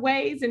different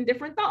ways and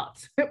different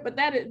thoughts. But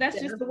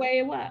that's just the way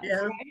it was. Yeah.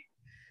 Right?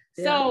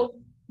 Yeah. So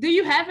do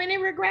you have any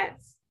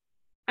regrets?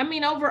 I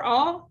mean,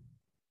 overall?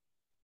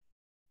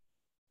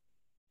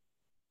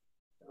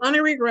 The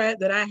only regret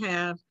that I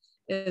have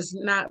is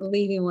not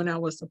leaving when I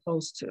was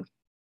supposed to.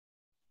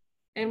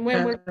 And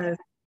when was that?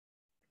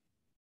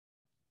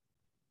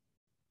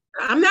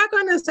 I'm not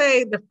going to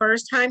say the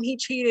first time he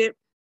cheated.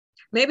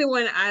 Maybe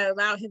when I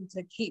allowed him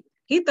to keep,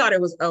 he thought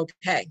it was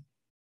okay.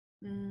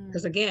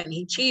 Because again,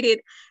 he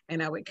cheated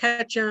and I would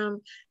catch him.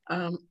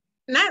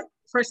 Not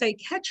per se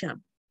catch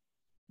him,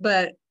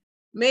 but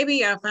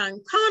maybe I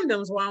found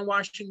condoms while I'm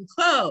washing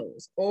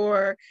clothes,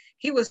 or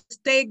he would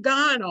stay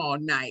gone all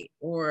night,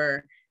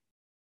 or,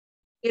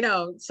 you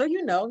know, so,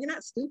 you know, you're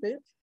not stupid.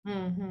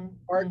 Mm-hmm.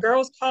 Or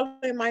girls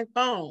calling my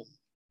phone,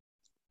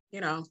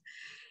 you know.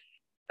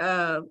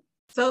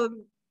 So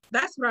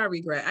that's what I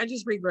regret. I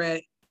just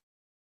regret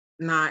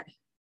not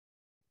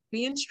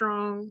being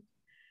strong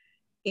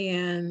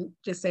and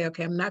just say,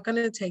 okay, I'm not going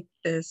to take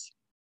this.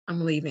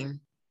 I'm leaving.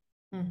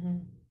 Mm-hmm.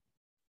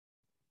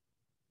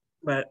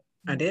 But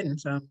I didn't.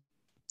 So,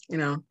 you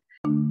know.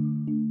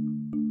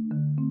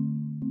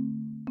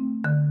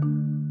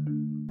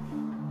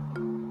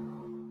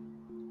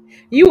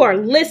 You are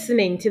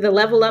listening to the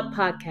Level Up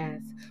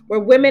Podcast, where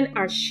women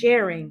are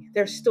sharing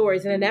their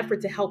stories in an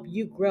effort to help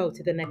you grow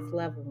to the next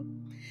level.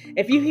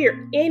 If you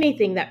hear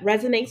anything that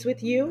resonates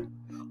with you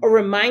or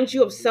reminds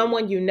you of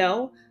someone you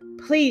know,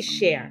 please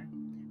share.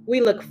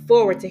 We look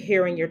forward to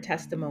hearing your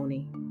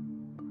testimony.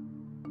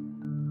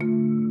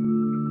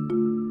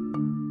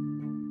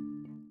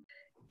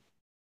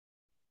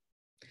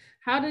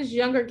 How does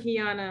younger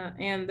Kiana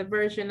and the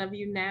version of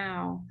you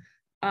now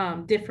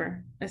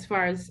differ as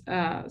far as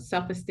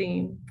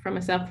self-esteem, from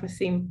a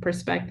self-esteem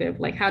perspective?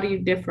 Like, how do you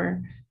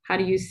differ? How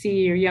do you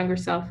see your younger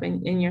self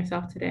in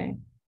yourself today?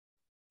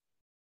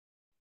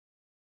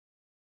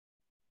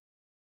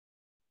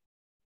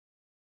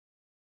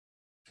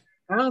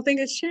 I don't think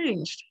it's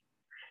changed.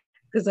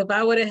 Because if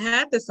I would have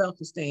had the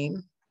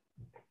self-esteem,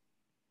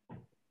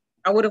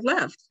 I would have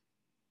left.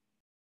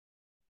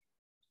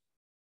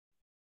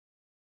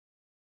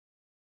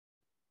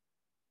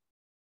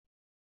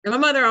 And my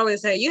mother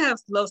always said, you have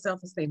low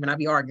self-esteem. And I'd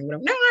be arguing with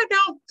him. No, I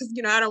don't. Because,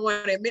 I don't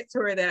want to admit to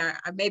her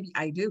that maybe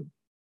I do.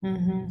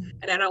 Mm-hmm.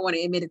 And I don't want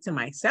to admit it to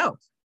myself.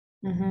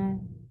 Mm-hmm.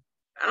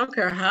 I don't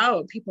care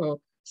how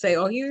people say,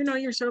 oh,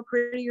 you're so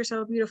pretty, you're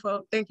so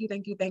beautiful. Thank you,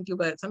 thank you, thank you.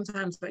 But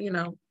sometimes, I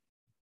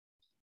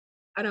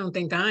don't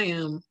think I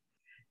am,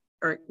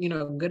 or,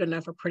 good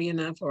enough or pretty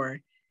enough, or,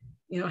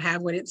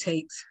 have what it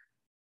takes.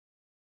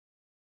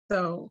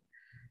 So,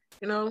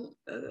 I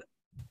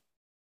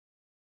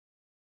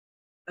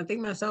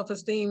think my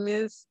self-esteem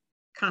is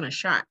kind of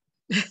shot.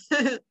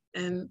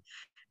 And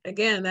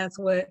again, that's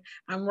what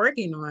I'm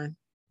working on,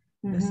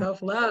 the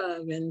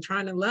self-love and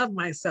trying to love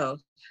myself.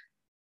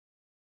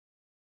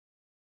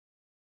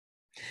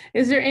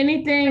 Is there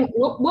anything,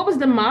 what was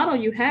the model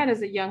you had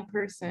as a young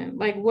person?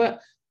 Like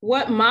what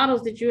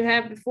models did you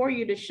have before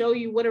you to show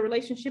you what a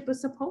relationship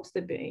is supposed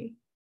to be?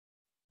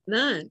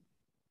 None.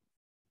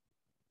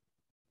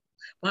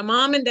 My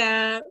mom and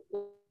dad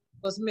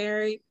was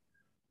married,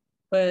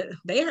 but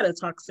they had a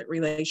toxic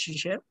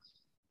relationship.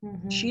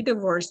 She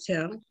divorced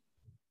him.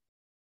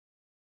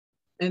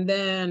 And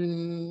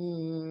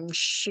then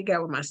she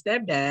got with my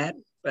stepdad,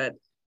 but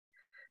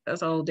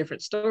that's a whole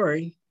different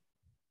story.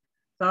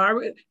 So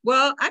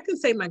I can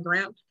say let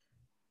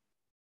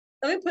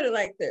me put it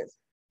like this.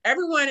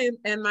 Everyone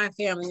in my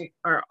family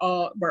were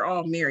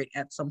all married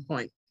at some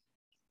point.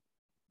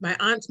 My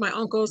aunts, my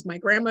uncles, my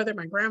grandmother,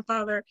 my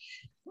grandfather,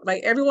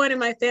 like everyone in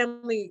my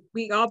family,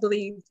 we all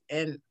believed,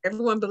 and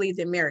everyone believed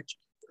in marriage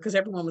because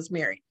everyone was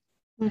married.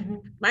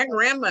 My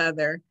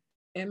grandmother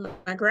and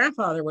my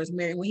grandfather was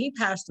married. When he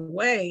passed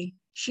away,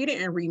 she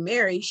didn't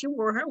remarry. She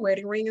wore her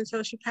wedding ring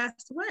until she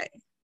passed away.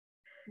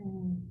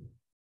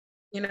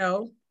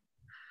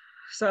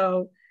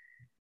 So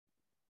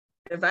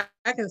if I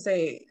can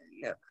say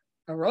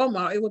a role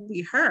model, it would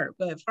be her.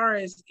 But as far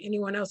as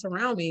anyone else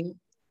around me,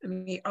 I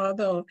mean,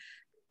 although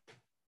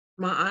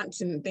my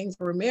aunts and things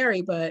were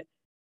married, but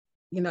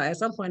at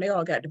some point they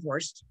all got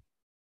divorced.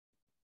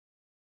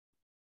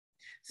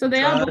 So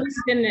they all believed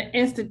in the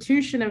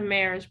institution of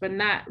marriage, but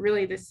not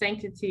really the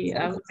sanctity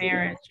of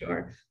marriage,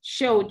 or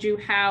showed you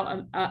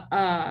how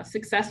a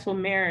successful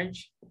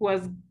marriage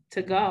was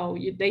to go.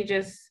 They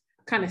just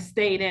kind of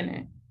stayed in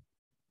it.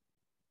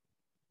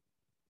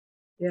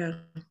 Yeah.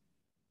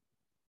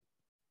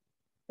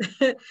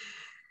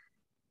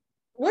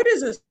 What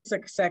is a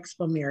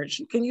successful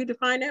marriage? Can you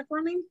define that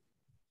for me?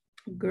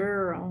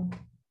 Girl.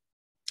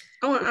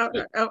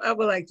 I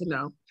would like to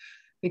know,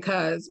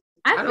 because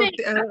I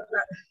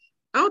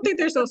don't think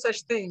there's no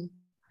such thing.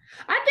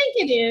 I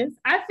think it is.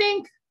 I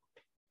think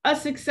a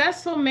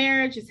successful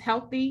marriage is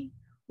healthy,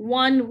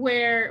 one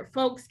where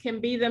folks can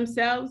be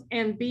themselves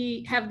and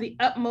have the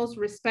utmost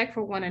respect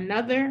for one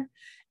another,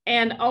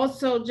 and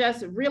also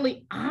just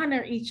really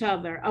honor each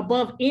other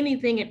above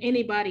anything and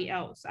anybody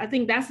else. I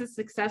think that's a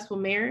successful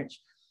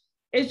marriage.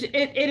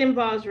 It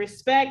involves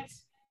respect,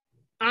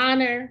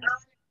 honor,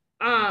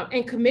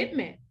 and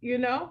commitment,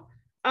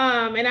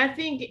 and I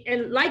think,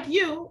 and like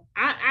you,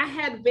 I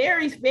had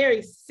very,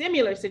 very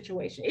similar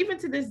situation. Even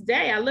to this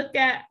day, I look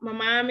at my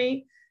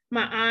mommy,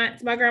 my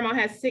aunts. My grandma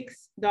has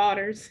 6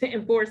 daughters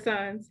and 4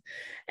 sons.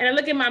 And I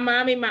look at my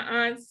mommy, my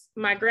aunts,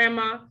 my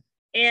grandma,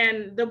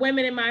 and the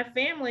women in my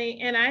family,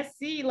 and I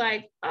see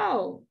like,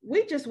 oh,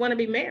 we just want to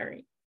be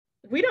married.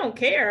 We don't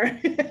care.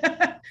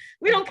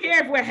 We don't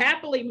care if we're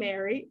happily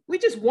married. We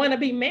just want to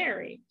be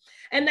married.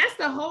 And that's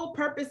the whole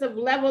purpose of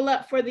Level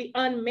Up for the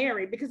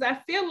Unmarried, because I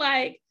feel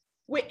like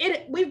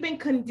we've been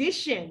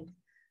conditioned,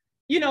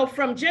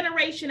 from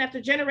generation after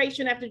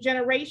generation after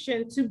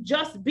generation to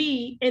just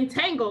be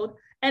entangled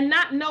and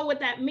not know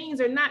what that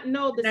means, or not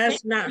know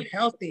that's not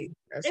healthy.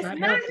 It's not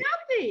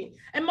healthy.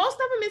 And most of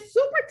them is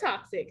super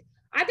toxic.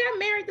 I got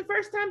married the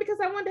first time because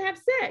I wanted to have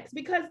sex,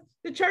 because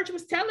the church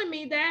was telling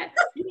me that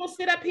you don't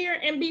sit up here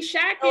and be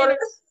shacking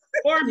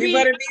or you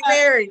better be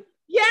married.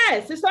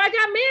 Yes. And so I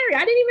got married.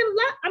 I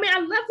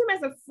loved him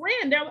as a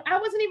friend. I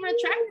wasn't even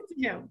attracted to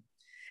him.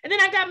 And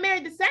then I got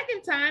married the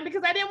second time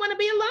because I didn't want to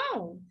be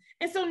alone.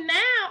 And so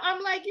now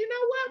I'm like, you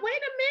know what? Wait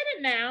a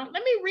minute now.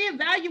 Let me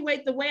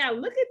reevaluate the way I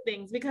look at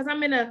things, because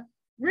I'm in a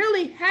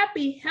really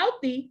happy,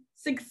 healthy,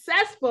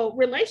 successful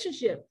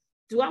relationship.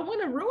 Do I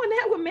want to ruin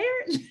that with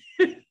marriage?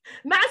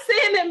 Not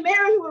saying that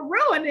marriage will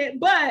ruin it,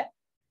 but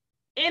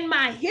in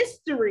my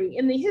history,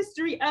 in the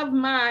history of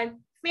my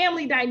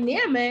family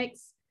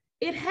dynamics,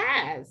 it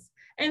has.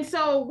 And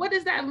so what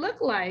does that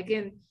look like?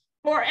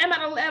 Or am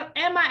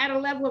I at a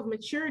level of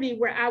maturity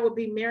where I would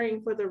be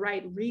marrying for the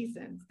right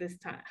reasons this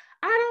time?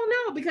 I don't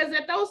know, because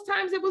at those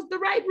times it was the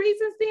right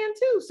reasons then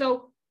too.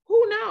 So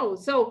who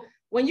knows? So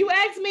when you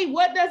ask me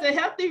what does a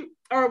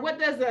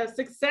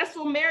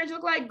successful marriage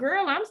look like,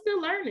 girl, I'm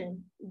still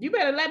learning. You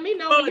better let me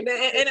know. And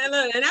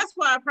that's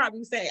why I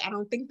probably say I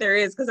don't think there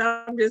is, because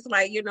I'm just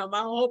like,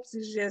 my hopes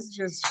is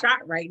just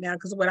shot right now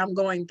because of what I'm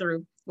going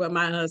through with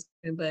my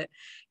husband. But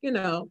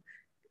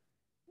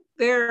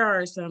there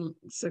are some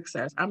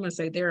success. I'm gonna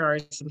say there are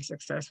some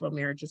successful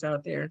marriages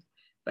out there,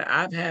 but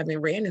I haven't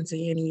ran into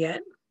any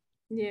yet.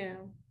 Yeah,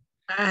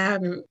 I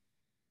haven't.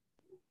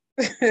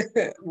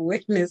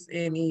 witnessed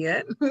any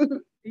yet.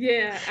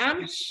 Yeah,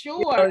 I'm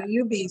sure.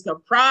 You'd be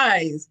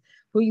surprised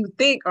who you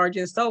think are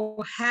just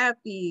so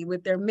happy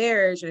with their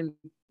marriage, and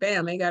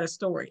bam, they got a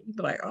story. You'd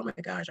be like, oh my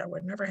gosh, I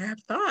would never have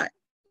thought.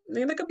 I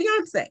mean, look at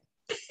Beyonce.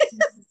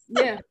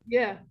 Yeah.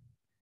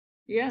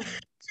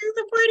 She's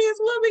the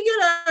prettiest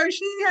woman,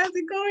 she has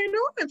it going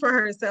on for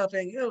herself,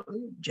 and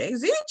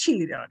Jay-Z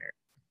cheated on her.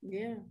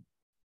 Yeah.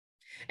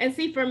 And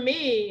see, for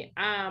me,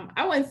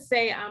 I wouldn't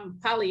say I'm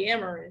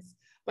polyamorous,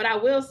 but I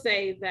will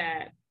say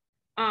that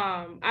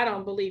I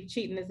don't believe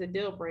cheating is a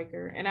deal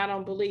breaker, and I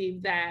don't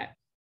believe that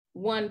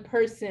one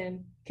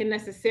person can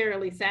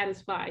necessarily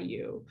satisfy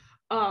you.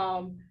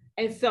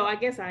 And so I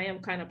guess I am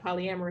kind of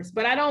polyamorous,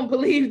 but I don't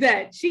believe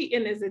that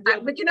cheating is a deal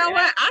breaker. But you know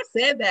what? I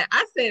said that.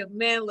 I said,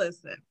 man,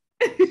 listen.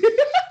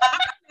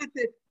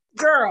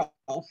 Girl,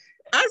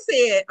 I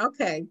said,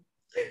 okay.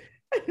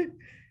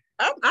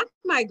 I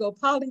might go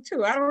poly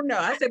too. I don't know.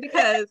 I said,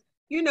 because,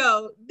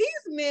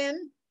 these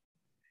men,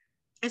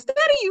 instead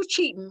of you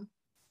cheating,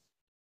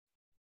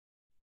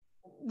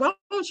 why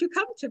don't you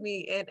come to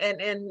me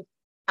and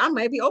I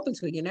might be open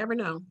to it. You never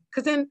know.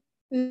 Because then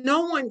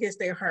no one gets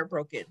their heart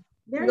broken.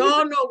 We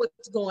all know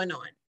what's going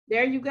on.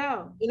 There you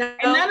go. And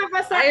none of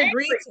us are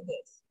angry to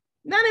this.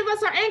 None of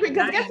us are angry,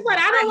 because guess what?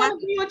 I don't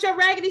want to be with your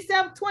raggedy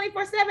self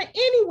 24/7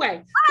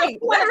 anyway. Right.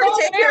 So let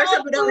her take care of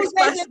some of the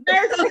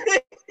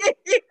responsibilities.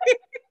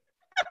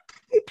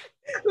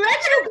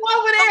 Let you go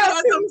over there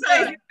on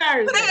Tuesday and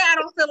Thursday. Today I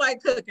don't feel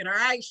like cooking, all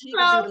right? She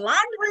can do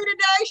laundry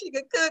today. She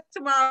can cook.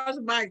 Tomorrow's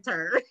my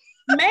turn.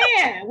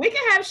 Man, we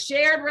can have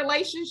shared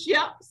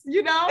relationships,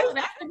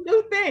 that's a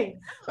new thing.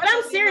 But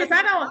I'm serious.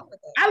 I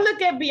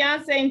look at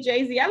Beyonce and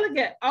Jay-Z. I look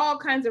at all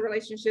kinds of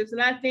relationships,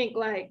 and I think,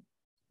 like,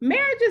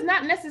 marriage is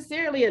not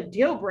necessarily a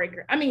deal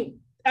breaker. I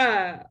mean,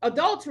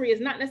 adultery is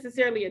not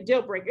necessarily a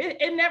deal breaker.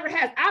 It never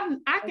has.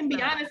 I can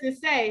be honest and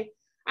say,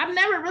 I've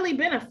never really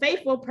been a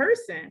faithful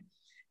person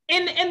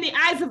in the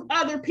eyes of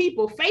other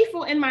people.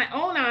 Faithful in my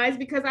own eyes,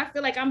 because I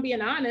feel like I'm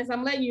being honest.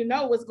 I'm letting you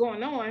know what's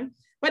going on.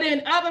 But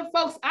in other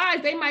folks'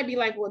 eyes, they might be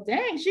like, well,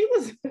 dang, she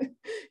was,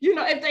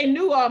 if they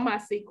knew all my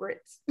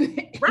secrets.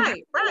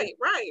 Right.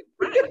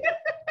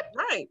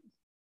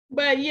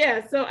 But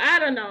yeah, so I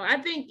don't know. I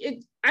think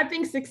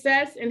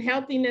success and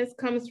healthiness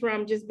comes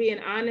from just being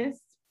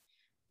honest,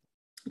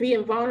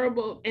 being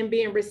vulnerable, and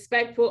being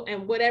respectful,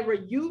 and whatever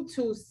you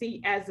two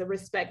see as a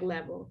respect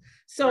level.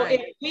 So if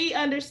we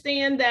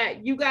understand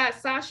that you got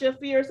Sasha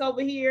Fierce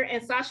over here,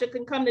 and Sasha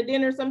can come to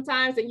dinner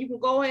sometimes, and you can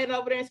go ahead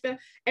over there and spend,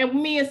 and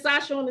me and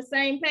Sasha on the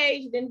same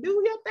page, then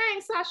do your thing,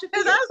 Sasha.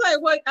 Because I was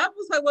like,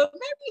 well,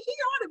 maybe he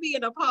ought to be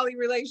in a poly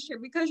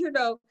relationship, because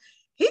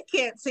he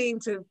can't seem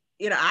to,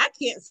 I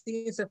can't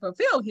seem to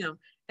fulfill him.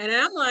 And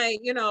I'm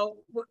like, and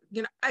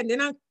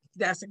then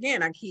that's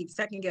again, I keep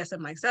second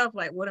guessing myself,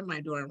 like, what am I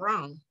doing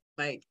wrong?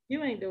 Like,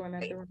 you ain't doing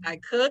nothing wrong. I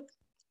cook,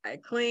 I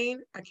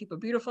clean, I keep a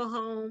beautiful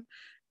home,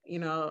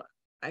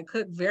 I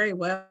cook very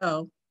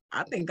well.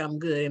 I think I'm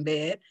good in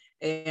bed,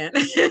 and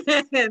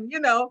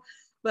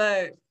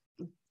but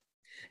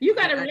you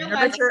got to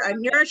realize I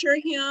nurture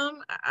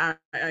him. I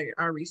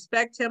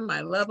respect him.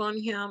 I love on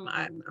him.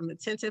 I'm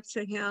attentive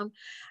to him.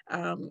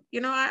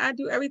 I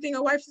do everything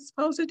a wife is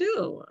supposed to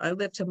do. I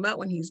lift him up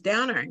when he's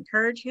down. I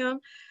encourage him.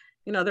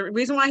 The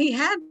reason why he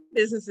had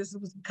businesses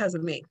was because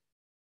of me.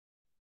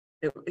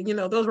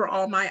 Those were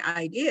all my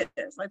ideas.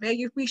 Like,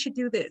 hey, we should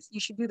do this. You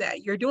should do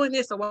that. You're doing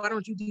this, so why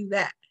don't you do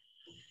that?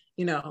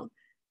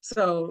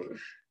 So.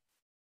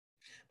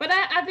 But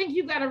I think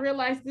you got to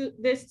realize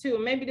this too.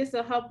 Maybe this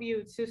will help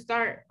you to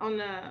start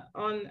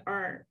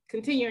or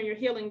continue on your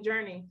healing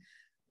journey.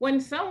 When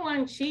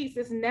someone cheats,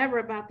 it's never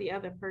about the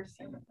other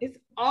person. It's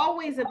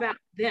always about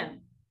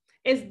them.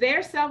 It's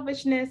their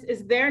selfishness,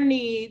 it's their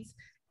needs.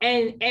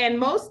 And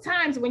most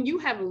times when you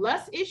have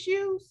lust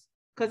issues,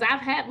 because I've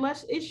had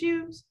lust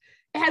issues,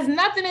 it has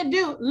nothing to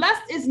do.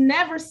 Lust is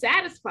never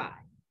satisfied,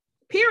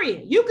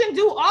 period. You can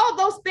do all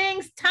those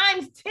things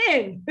times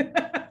 10.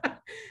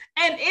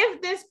 And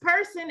if this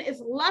person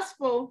is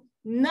lustful,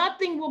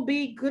 nothing will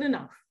be good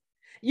enough.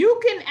 You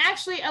can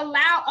actually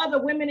allow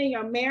other women in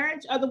your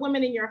marriage, other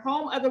women in your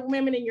home, other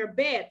women in your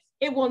bed.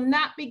 It will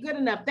not be good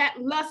enough.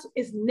 That lust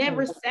is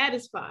never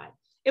satisfied.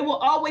 It will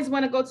always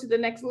want to go to the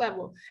next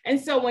level. And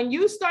so when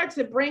you start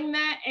to bring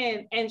that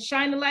and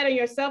shine the light on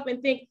yourself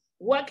and think,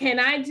 what can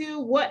I do?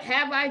 What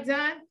have I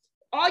done?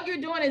 All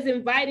you're doing is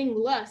inviting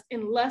lust,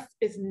 and lust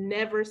is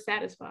never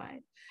satisfied.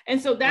 And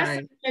so that's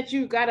something that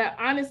you got to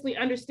honestly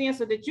understand,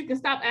 so that you can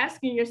stop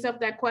asking yourself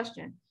that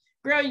question.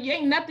 Girl, you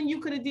ain't nothing you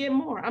could have did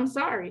more. I'm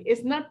sorry.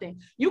 It's nothing.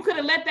 You could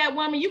have let that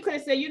woman, you could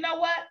have said, you know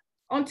what?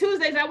 On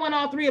Tuesdays, I want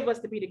all three of us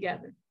to be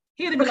together.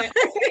 He'd have been like,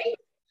 okay.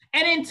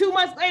 And then 2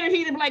 months later,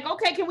 he'd be like,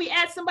 okay, can we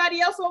add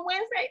somebody else on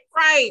Wednesday?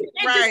 Right.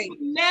 Just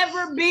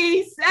never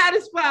be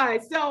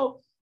satisfied. So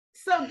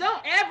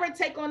don't ever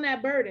take on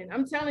that burden.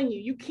 I'm telling you,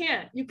 you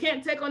can't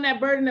take on that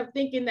burden of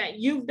thinking that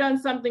you've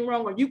done something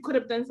wrong or you could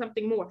have done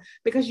something more,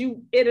 because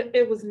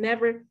it's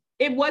never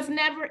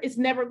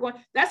going.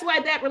 That's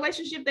why that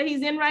relationship that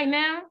he's in right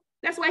now,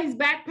 that's why he's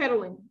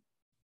backpedaling.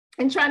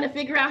 and trying to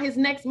figure out his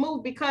next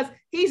move because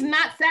he's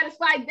not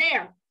satisfied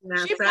there.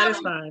 Not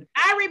satisfied.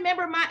 I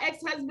remember my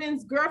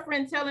ex-husband's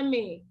girlfriend telling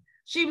me,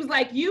 she was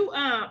like, you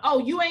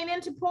ain't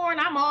into porn?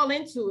 I'm all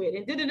into it.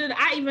 And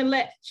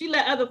she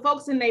let other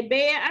folks in their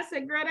bed. I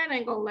said, girl, that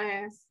ain't gonna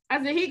last.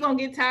 I said, he gonna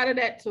get tired of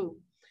that too.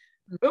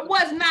 It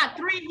was not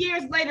 3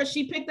 years later,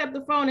 she picked up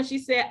the phone and she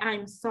said,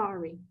 I'm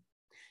sorry.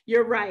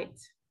 You're right.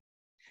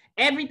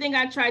 Everything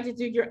I tried to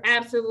do, you're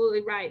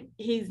absolutely right.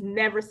 He's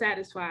never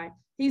satisfied.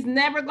 He's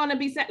never going to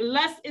be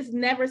lust is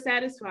never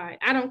satisfied.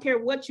 I don't care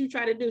what you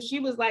try to do. She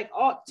was like,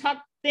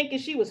 thinking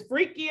she was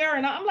freakier.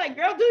 And I'm like,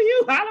 girl, do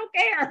you? I don't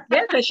care.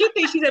 Yeah, because she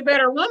thinks she's a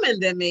better woman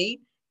than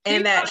me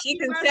and that she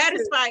can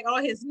satisfy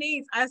all his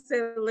needs. I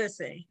said,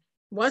 listen,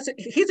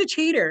 he's a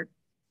cheater.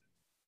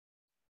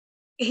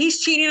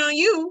 He's cheating on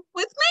you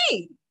with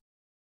me.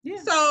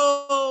 Yeah.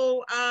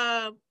 So,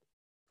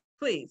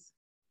 please.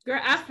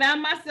 Girl, I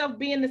found myself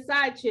being the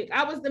side chick.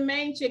 I was the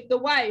main chick, the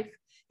wife.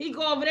 He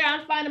go over there,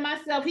 I'm finding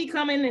myself, he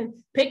coming and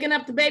picking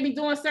up the baby,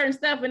 doing certain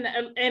stuff,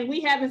 and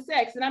we having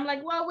sex. And I'm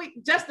like, well, we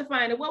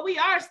justifying it. Well, we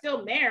are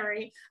still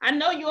married. I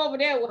know you over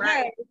there with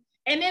her.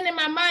 And then in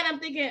my mind, I'm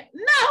thinking,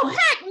 no,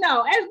 heck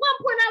no. At one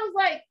point, I was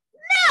like,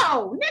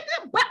 no,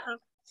 nigga, but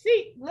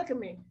see, look at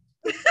me.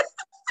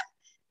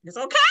 It's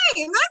okay.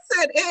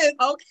 That's it.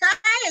 Okay,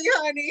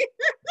 honey.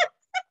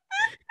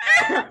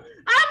 I'm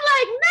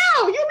like,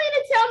 no, you mean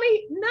to tell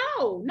me,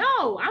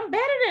 no, I'm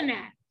better than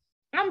that.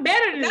 I'm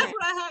better than that. That's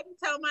what I had to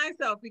tell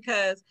myself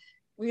because,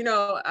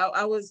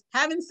 I was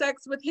having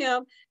sex with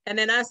him and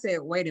then I said,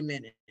 wait a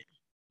minute.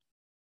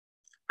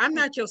 I'm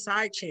not your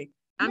side chick.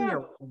 I'm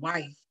your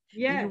wife.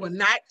 Yeah. You will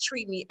not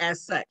treat me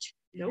as such.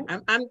 Nope.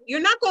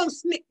 You're not going to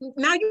sneak.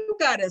 Now you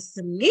got to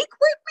sneak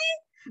with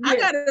me? Yeah. I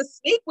got to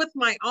sneak with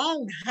my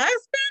own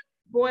husband?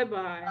 Boy,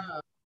 bye.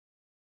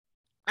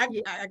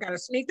 I got to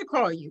sneak to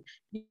call you.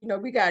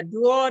 We got to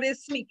do all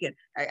this sneaking.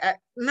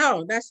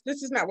 No, this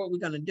is not what we're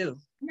going to do.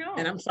 No.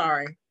 And I'm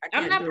sorry.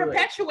 I'm not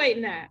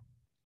perpetuating that.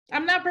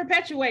 I'm not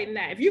perpetuating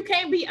that. If you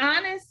can't be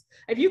honest,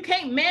 if you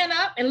can't man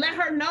up and let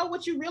her know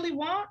what you really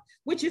want,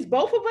 which is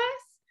both of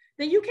us,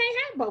 then you can't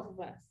have both of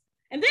us.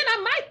 And then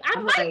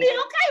I might be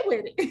okay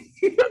with it.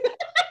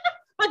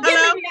 But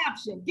give me the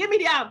option. Give me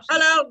the option.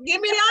 Hello, give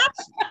me the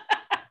option.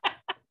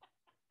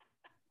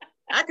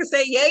 I can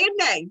say yay and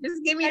nay.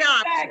 Just give me the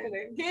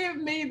option. Give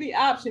me the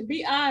option.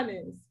 Be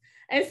honest.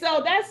 And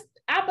so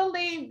I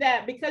believe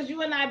that because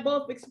you and I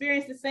both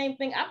experienced the same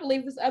thing, I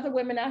believe there's other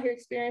women out here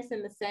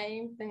experiencing the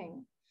same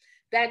thing.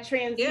 That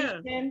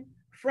transition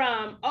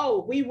from,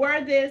 we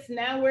were this,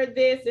 now we're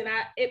this, and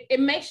it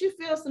makes you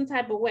feel some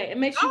type of way. It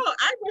makes you. Oh,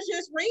 I was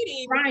just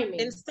reading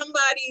in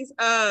somebody's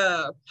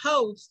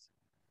post,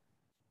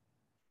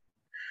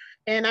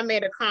 and I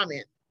made a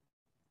comment.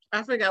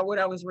 I forgot what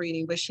I was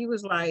reading, but she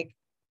was like,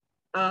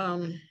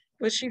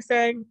 what's she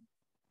saying?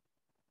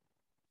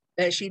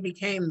 That she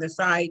became the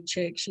side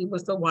chick. She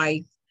was the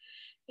wife,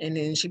 and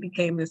then she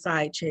became the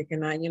side chick.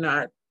 And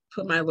I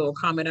put my little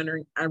comment on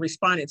her. I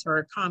responded to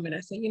her comment.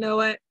 I said, you know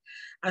what?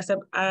 I said,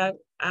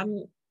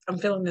 I'm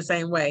feeling the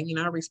same way.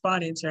 I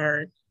responded to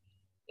her,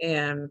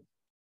 and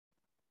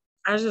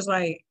I was just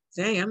like,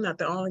 dang, I'm not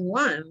the only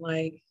one.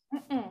 Like,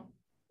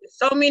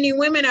 so many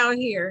women out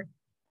here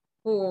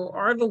who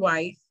are the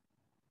wife,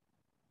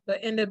 but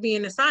end up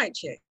being the side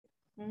chick.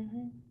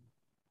 Mm-hmm.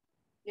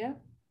 Yeah.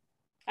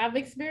 I've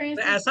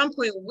experienced it. At some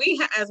point, we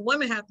as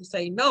women have to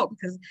say no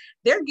because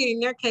they're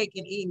getting their cake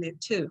and eating it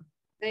too.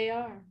 They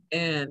are.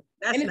 And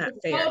that's not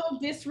fair. Total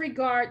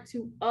disregard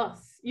to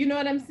us. You know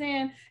what I'm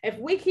saying? If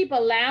we keep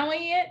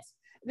allowing it,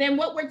 then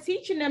what we're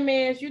teaching them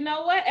is, you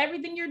know what?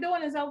 Everything you're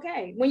doing is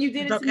okay. When you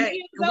did it to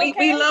me, it's okay.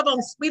 We love them.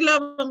 We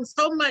love them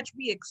so much.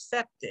 We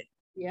accept it.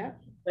 Yeah.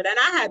 But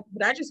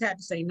I just had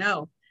to say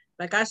no.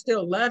 Like I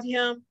still love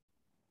him,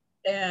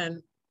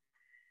 and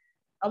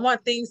I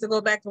want things to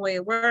go back the way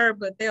it were,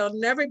 but they'll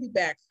never be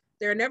back.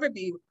 They'll never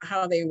be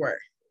how they were,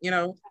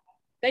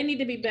 They need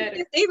to be better.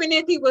 Even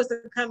if he was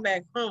to come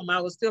back home,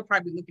 I was still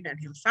probably looking at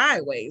him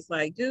sideways,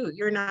 like, dude,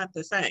 you're not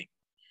the same.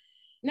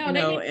 No,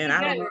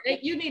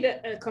 you need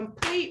a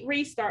complete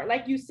restart.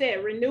 Like you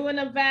said, renewing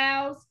the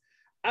vows,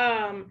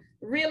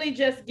 really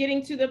just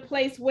getting to the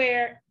place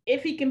where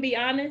if he can be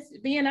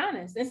honest, being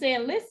honest and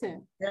saying,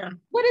 listen,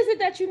 what is it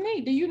that you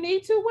need? Do you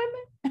need 2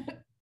 women?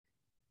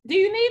 Do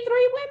you need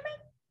 3 women?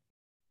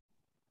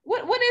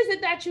 What is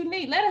it that you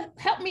need?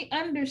 Help me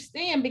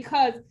understand,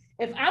 because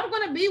if I'm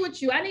going to be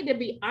with you, I need to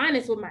be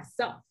honest with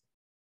myself.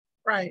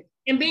 Right.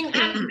 And being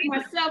honest with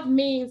myself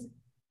means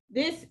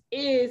this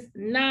is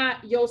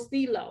not your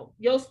stilo.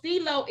 Your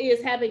stilo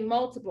is having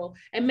multiple,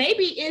 and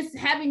maybe it's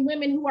having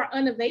women who are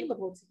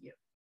unavailable to you.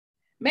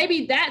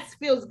 Maybe that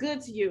feels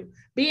good to you,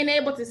 being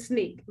able to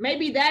sneak.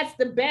 Maybe that's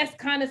the best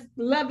kind of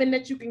loving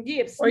that you can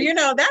give. Sneak.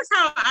 Well, that's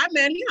how I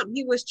met him.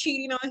 He was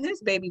cheating on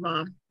his baby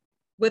mom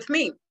with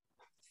me.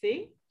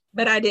 See?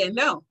 But I didn't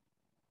know.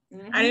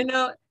 Mm-hmm. I didn't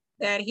know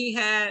that he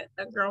had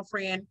a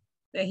girlfriend,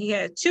 that he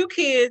had 2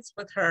 kids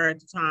with her at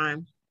the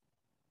time.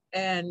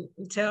 And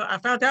until I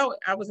found out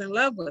I was in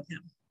love with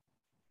him.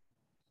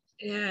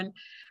 And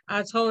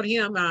I told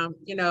him,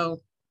 you know,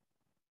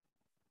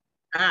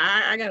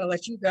 I gotta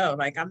let you go.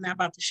 Like, I'm not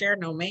about to share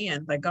no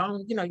man. Like, go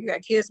on, you know, you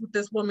got kids with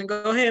this woman,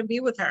 go ahead and be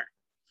with her.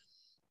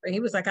 But he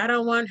was like, I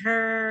don't want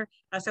her.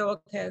 I said,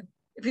 okay,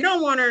 if you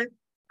don't want her,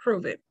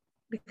 prove it.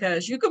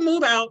 Because you can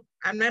move out.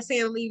 I'm not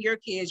saying leave your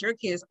kids. Your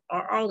kids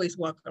are always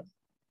welcome.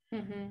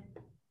 Mm-hmm.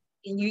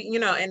 And you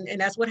know, and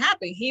that's what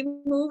happened. He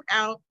moved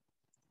out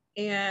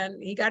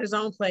and he got his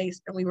own place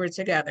and we were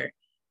together.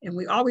 And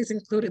we always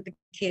included the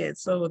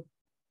kids. So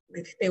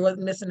they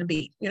wasn't missing a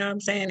beat. You know what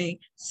I'm saying? And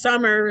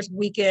summers,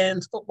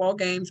 weekends, football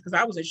games, because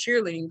I was a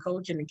cheerleading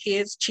coach and the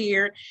kids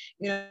cheered,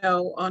 you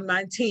know, on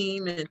my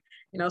team. And,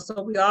 you know,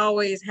 so we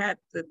always had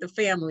the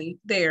family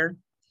there.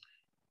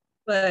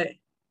 But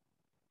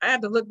I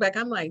have to look back,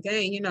 I'm like,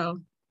 dang, you know,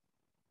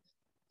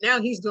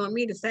 now he's doing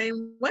me the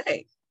same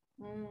way.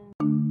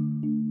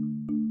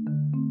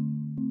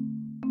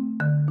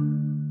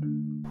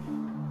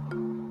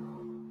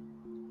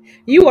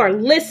 You are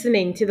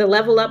listening to the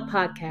Level Up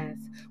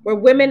Podcast, where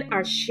women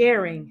are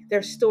sharing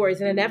their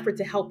stories in an effort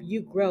to help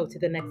you grow to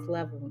the next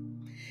level.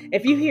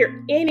 If you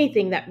hear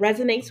anything that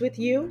resonates with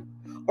you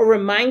or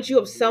reminds you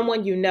of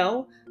someone you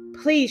know,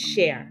 please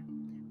share.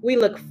 We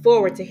look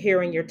forward to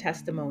hearing your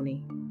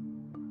testimony.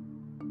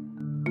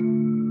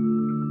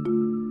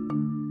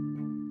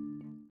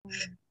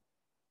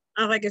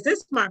 I was like, is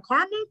this my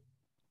karma?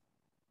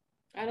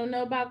 I don't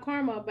know about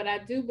karma, but I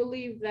do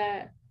believe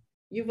that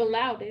you've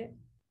allowed it.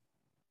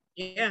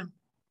 Yeah.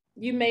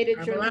 You made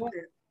it your norm.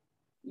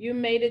 You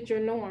made it your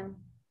norm.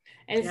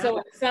 And so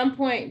at some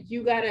point,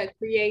 you got to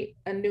create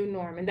a new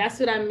norm. And that's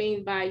what I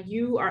mean by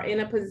you are in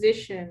a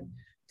position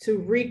to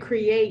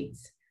recreate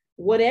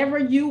whatever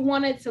you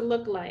want it to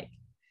look like.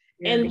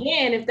 Yeah. And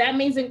then if that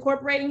means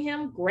incorporating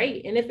him,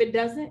 great. And if it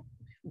doesn't,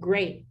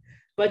 great.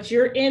 But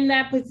you're in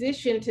that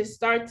position to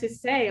start to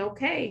say,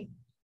 okay,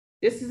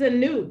 this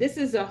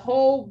is a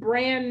whole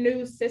brand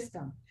new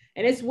system.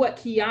 And it's what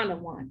Kiana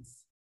wants.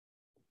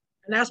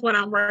 And that's what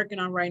I'm working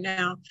on right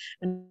now.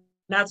 And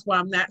that's why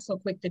I'm not so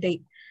quick to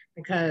date,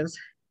 because,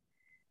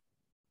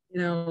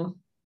 you know,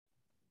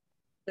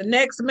 the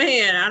next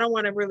man, I don't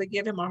want to really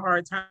give him a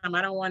hard time.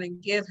 I don't want to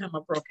give him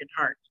a broken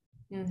heart.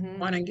 I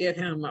want to give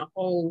him a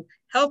whole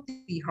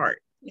healthy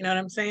heart. You know what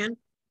I'm saying?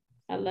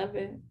 I love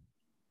it.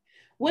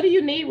 What do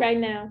you need right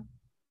now?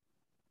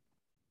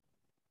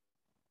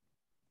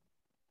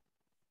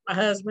 My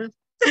husband.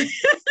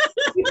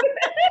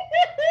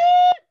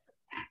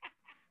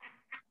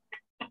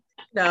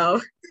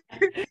 No.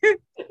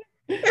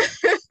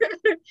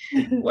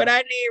 What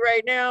I need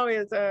right now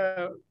is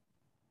I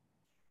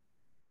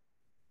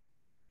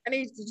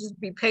need to just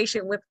be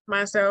patient with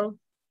myself.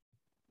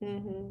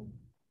 Mm-hmm.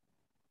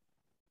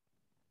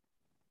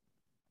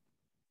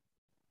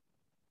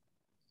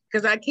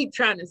 Because I keep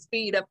trying to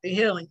speed up the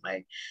healing.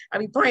 Like, I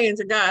be praying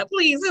to God,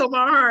 please heal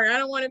my heart. I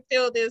don't want to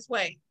feel this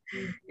way.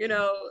 Mm-hmm. You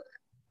know,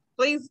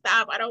 please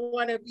stop. I don't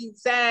want to be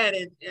sad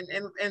and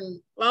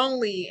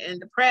lonely and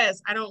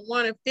depressed. I don't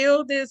want to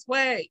feel this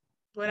way.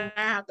 But I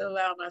have to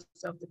allow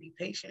myself to be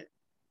patient.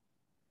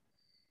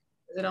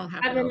 It don't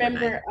happen. I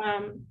remember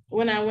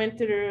when I went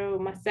through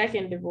my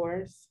second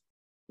divorce.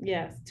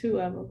 Yes, 2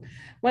 of them.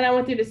 When I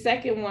went through the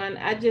second one,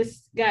 I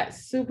just got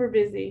super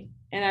busy.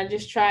 And I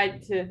just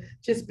tried to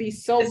just be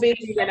so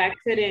busy that I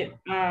couldn't,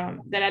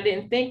 that I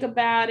didn't think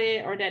about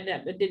it or that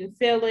I didn't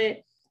feel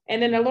it.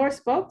 And then the Lord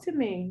spoke to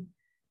me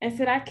and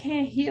said, I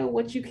can't heal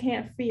what you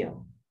can't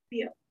feel.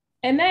 Yeah.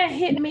 And that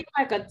hit me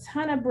like a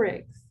ton of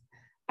bricks.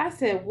 I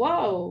said,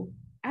 whoa,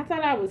 I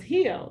thought I was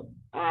healed.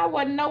 I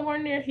wasn't nowhere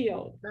near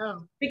healed.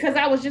 No. Because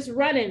I was just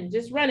running.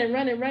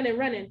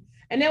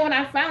 And then when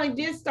I finally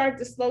did start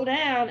to slow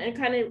down and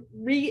kind of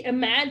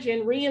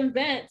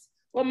reinvent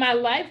what my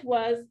life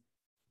was,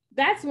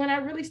 that's when I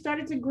really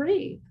started to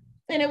grieve.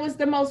 And it was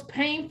the most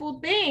painful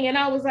thing. And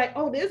I was like,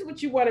 oh, this is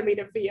what you wanted me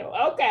to feel.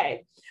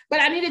 Okay.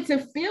 But I needed to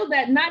feel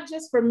that not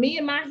just for me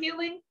and my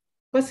healing,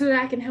 but so that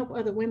I can help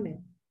other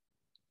women.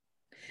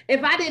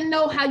 If I didn't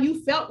know how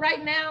you felt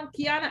right now,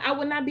 Kiana, I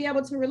would not be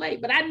able to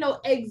relate. But I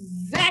know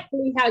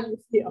exactly how you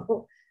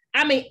feel.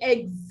 I mean,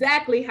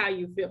 exactly how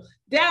you feel.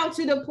 Down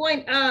to the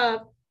point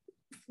of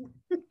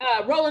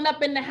rolling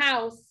up in the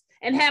house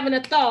and having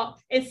a thought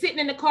and sitting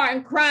in the car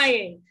and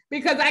crying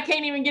because I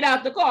can't even get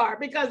out the car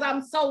because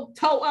I'm so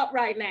toe up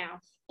right now.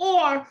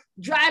 Or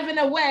driving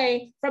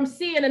away from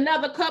seeing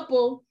another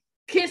couple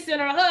kissing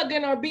or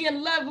hugging or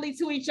being lovely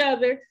to each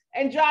other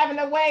and driving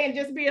away and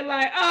just being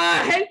like, oh,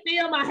 I hate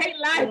them, I hate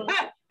life.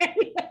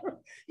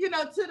 You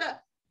know,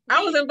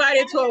 I was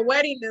invited to a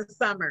wedding this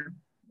summer.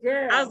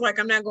 Girl. I was like,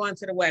 I'm not going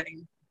to the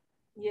wedding.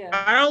 Yeah.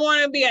 I don't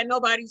want to be at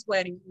nobody's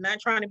wedding. I'm not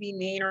trying to be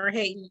mean or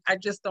hating. I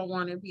just don't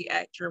want to be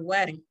at your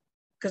wedding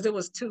because it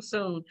was too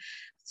soon.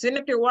 Sitting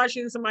up there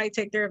watching somebody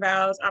take their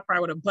vows, I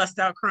probably would have bust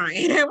out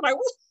crying. I'm like,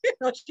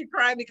 she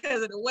cried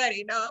because of the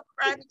wedding. No, I'm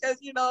crying because,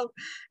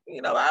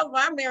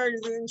 my marriage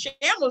is in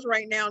shambles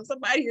right now and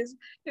somebody is,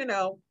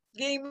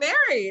 getting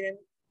married. And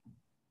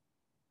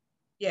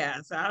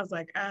yeah, so I was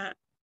like, I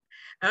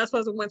was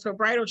supposed to went to a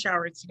bridal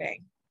shower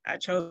today. I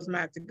chose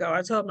not to go.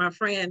 I told my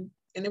friend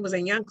and it was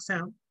in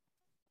Youngstown.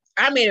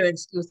 I made an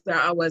excuse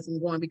that I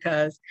wasn't going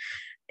because,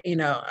 you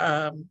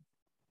know,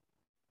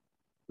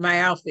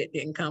 my outfit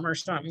didn't come or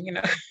something, you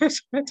know.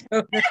 But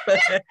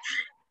I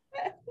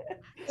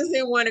just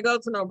didn't want to go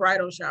to no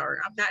bridal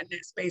shower. I'm not in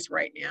that space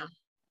right now.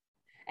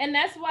 And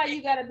that's why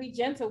you got to be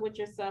gentle with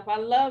yourself. I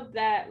love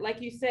that.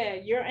 Like you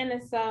said, you're in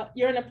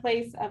a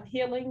place of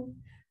healing,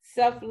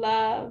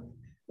 self-love,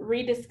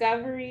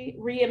 rediscovery,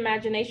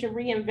 reimagination,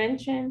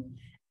 reinvention.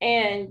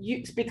 And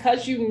you,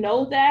 because you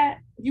know that,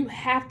 you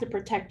have to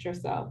protect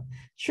yourself.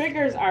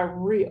 Triggers are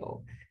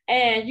real.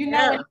 And you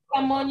know, when it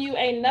come on you,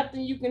 ain't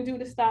nothing you can do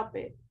to stop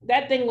it.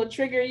 That thing will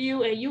trigger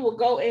you, and you will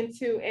go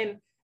into,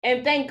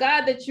 and thank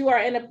God that you are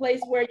in a place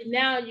where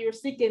now you're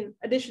seeking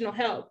additional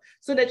help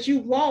so that you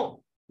won't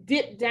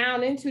dip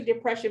down into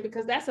depression,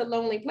 because that's a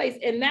lonely place.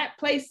 And that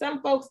place,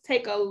 some folks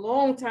take a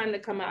long time to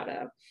come out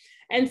of.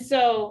 And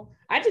so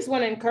I just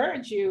want to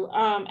encourage you,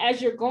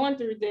 as you're going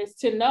through this,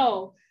 to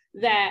know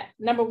that,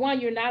 number one,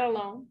 you're not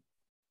alone.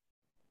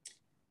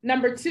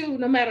 Number two,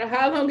 no matter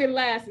how long it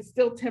lasts, it's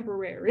still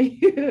temporary.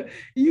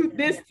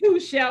 This too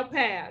shall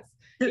pass.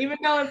 Even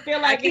though it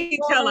feels like I keep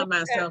telling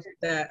myself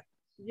that.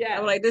 Yeah.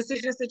 I'm like, this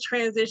is just a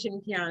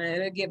transition, Kiana.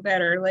 It'll get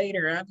better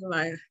later. I'm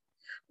like,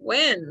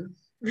 when?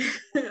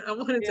 I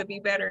want it to be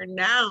better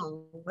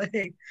now.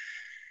 Like,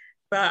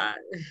 but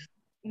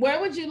where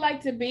would you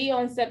like to be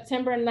on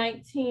September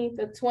 19th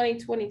of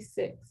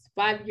 2026,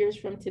 5 years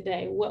from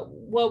today?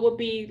 What would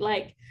be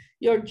like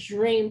your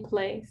dream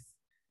place,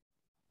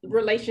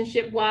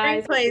 relationship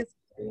wise? Dream place.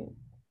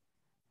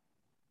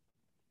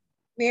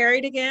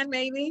 Married again,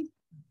 maybe.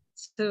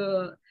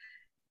 To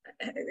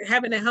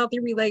having a healthy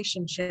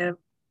relationship.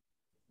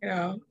 You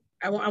know,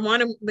 I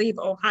want to leave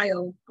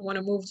Ohio. I want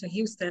to move to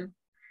Houston.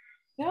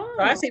 Oh.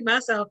 So I see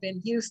myself in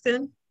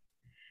Houston.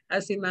 I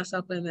see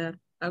myself in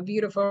a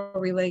beautiful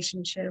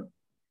relationship,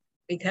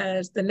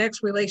 because the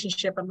next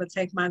relationship, I'm going to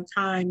take my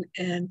time,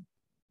 and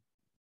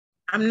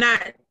I'm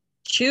not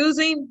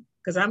choosing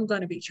because I'm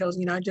going to be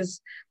chosen, you know,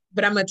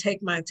 but I'm going to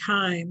take my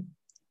time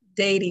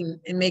dating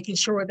and making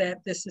sure that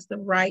this is the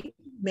right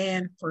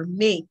man for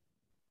me.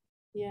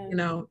 Yeah. You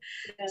know,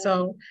 yeah.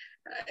 So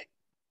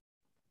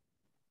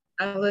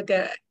I look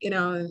at, you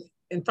know,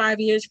 in 5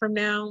 years from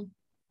now,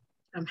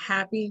 I'm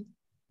happy,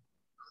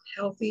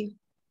 healthy,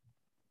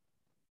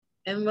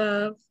 in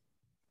love,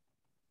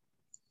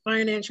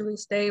 financially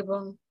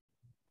stable,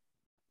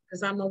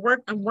 because I'm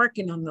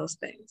working on those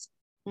things.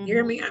 Mm-hmm. You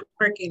hear me? I'm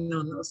working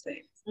on those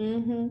things.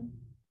 Mm-hmm.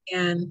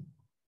 And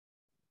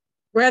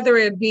whether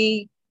it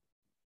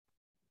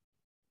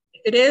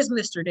is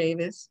Mr.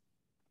 Davis,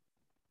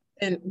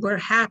 and we're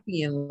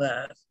happy in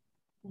love.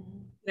 Mm-hmm.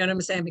 You know what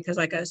I'm saying? Because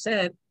like I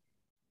said,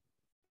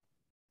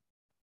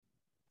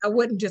 I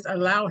wouldn't just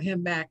allow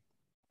him back.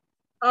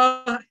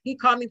 Oh, he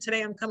called me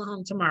today, I'm coming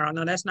home tomorrow.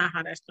 No, that's not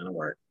how that's going to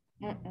work.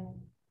 Mm-mm.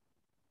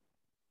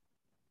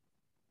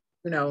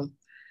 You know,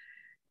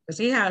 because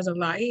he has a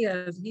lot. He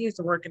has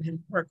to work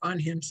on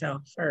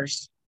himself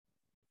first.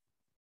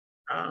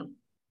 I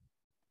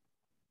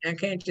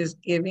can't just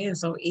give in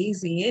so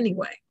easy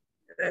anyway,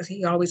 because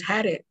he always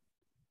had it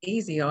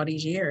easy all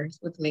these years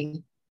with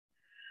me.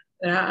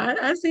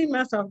 I see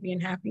myself being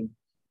happy.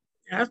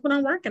 That's what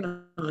I'm working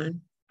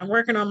on. I'm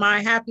working on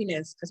my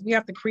happiness, because we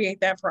have to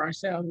create that for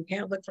ourselves. We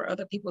can't look for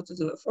other people to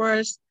do it for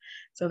us.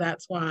 So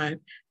that's why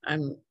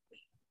I'm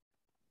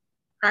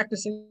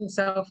practicing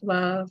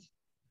self-love,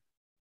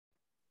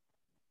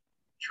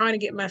 trying to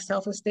get my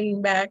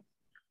self-esteem back,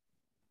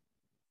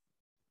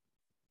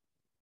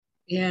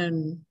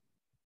 and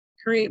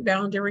create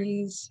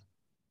boundaries.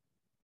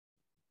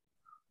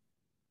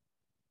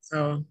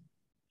 So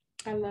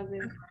I love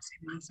it. I see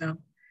myself,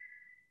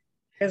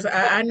 because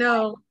I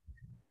know.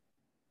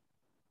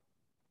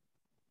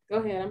 Go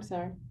ahead. I'm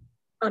sorry.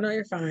 Oh no,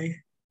 you're fine.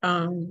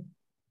 And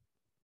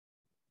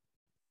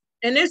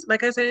it's,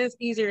 like I said, it's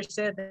easier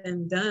said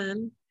than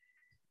done.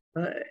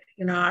 But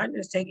you know, I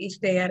just take each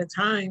day at a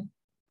time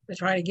to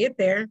try to get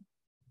there.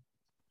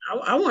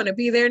 I want to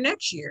be there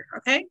next year.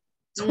 Okay,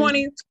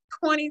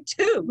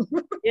 2022.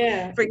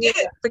 Yeah. Forget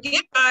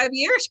 5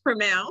 years from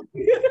now.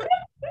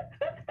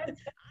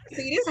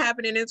 See this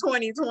happening in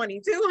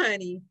 2022,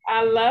 honey.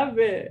 I love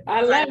it. I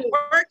love it.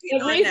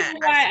 Working on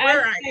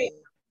that.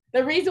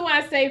 The reason why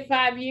I say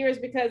 5 years,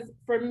 because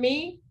for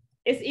me,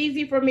 it's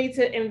easy for me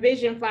to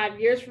envision 5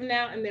 years from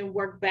now and then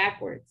work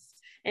backwards.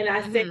 And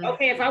I say,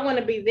 okay, if I want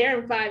to be there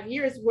in 5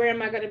 years, where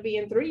am I going to be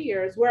in 3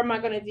 years? Where am I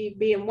going to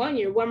be in 1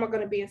 year? Where am I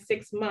going to be in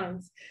 6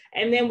 months?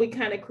 And then we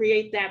kind of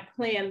create that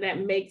plan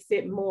that makes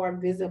it more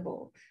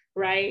visible,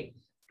 right?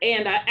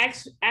 And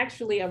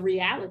actually a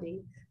reality,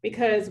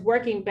 because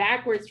working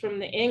backwards from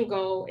the end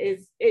goal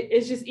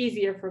it's just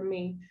easier for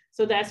me.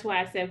 So that's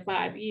why I said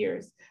 5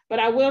 years. But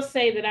I will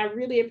say that I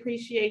really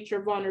appreciate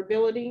your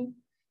vulnerability.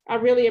 I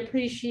really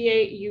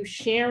appreciate you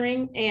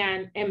sharing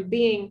and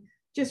being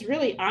just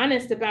really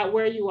honest about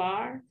where you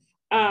are,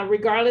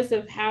 regardless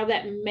of how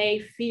that may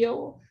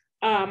feel.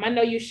 I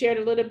know you shared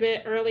a little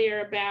bit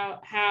earlier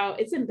about how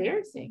it's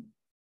embarrassing.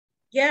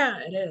 Yeah,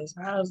 it is.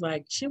 I was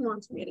like, she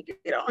wants me to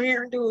get on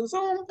here and do a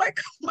Zoom. Like,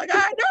 oh my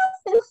God,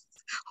 no.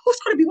 Who's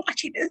going to be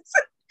watching this?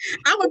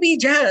 I'm going to be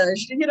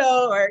judged,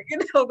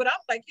 but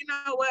I'm like, you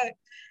know what?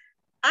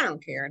 I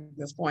don't care at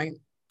this point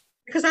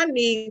because I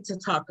need to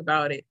talk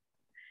about it.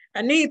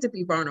 I need to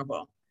be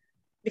vulnerable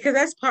because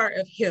that's part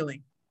of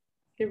healing.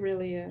 It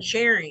really is.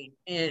 Sharing,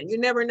 and you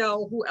never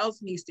know who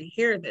else needs to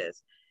hear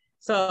this.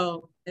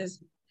 So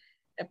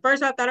at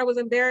first I thought it was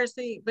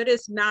embarrassing, but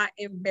it's not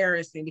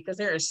embarrassing because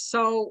there are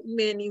so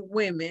many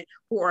women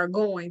who are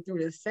going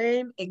through the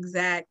same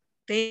exact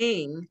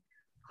thing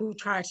who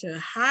try to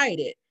hide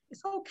it.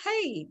 It's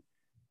okay.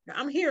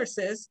 I'm here,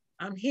 sis.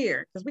 I'm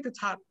here because we can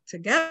talk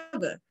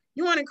together.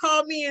 You want to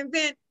call me and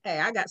vent? Hey,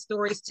 I got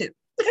stories too.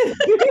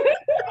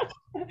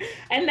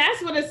 And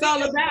that's what it's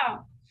all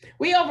about.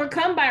 We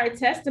overcome by our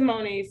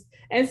testimonies.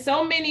 And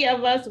so many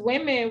of us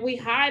women, we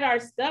hide our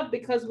stuff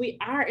because we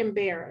are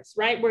embarrassed,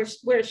 right?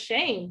 We're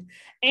ashamed.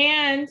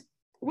 And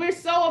we're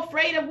so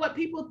afraid of what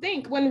people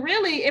think. When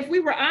really, if we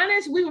were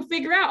honest, we would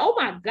figure out, oh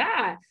my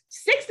God,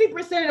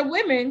 60% of the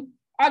women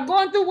are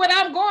going through what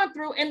I'm going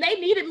through. And they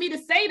needed me to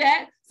say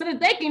that so that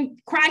they can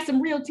cry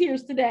some real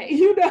tears today,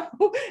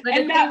 But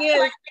and the thing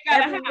is,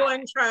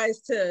 everyone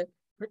tries to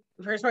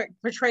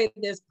portray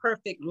this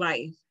perfect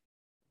life.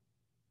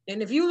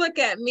 And if you look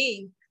at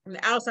me from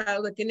the outside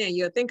looking in,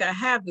 you'll think I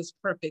have this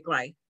perfect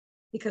life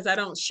because I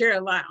don't share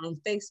a lot on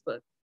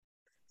Facebook.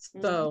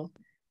 So,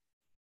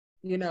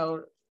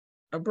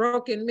 a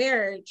broken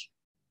marriage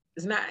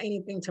is not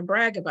anything to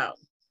brag about.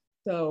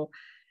 So,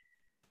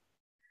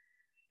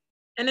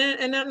 and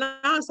then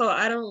also,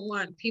 I don't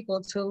want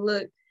people to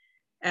look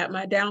at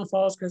my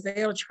downfalls because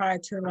they'll try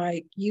to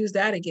like use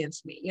that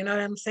against me. You know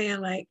what I'm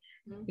saying? Like,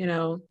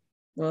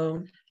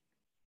 well,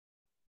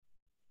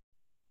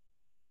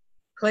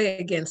 play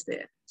against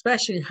it,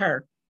 especially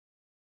her.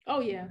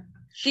 Oh yeah.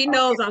 She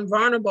knows I'm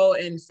vulnerable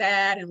and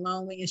sad and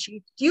lonely, and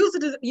she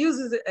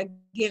uses it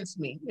against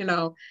me.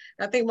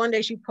 I think one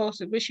day she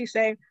posted, what she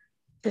say?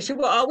 Because she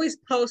will always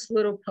post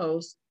little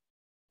posts,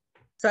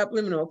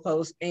 subliminal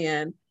posts,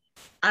 and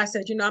I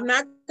said, I'm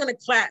not going to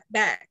clap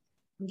back.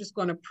 I'm just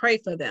going to pray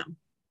for them.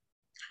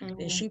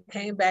 Mm-hmm. And she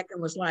came back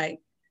and was like,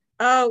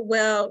 oh,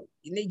 well,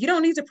 you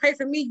don't need to pray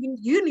for me.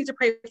 You need to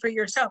pray for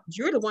yourself because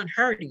you're the one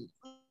hurting.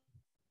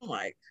 I'm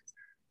like,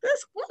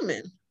 this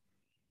woman.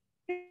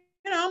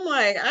 I'm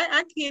like,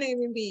 I can't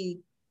even be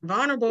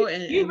vulnerable.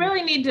 And you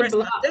really need to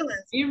block.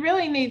 You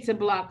really need to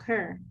block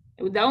her.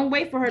 Don't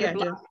wait for her to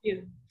block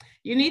you.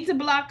 You need to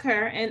block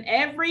her. And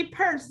every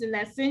person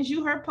that sends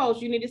you her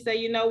post, you need to say,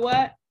 you know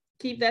what?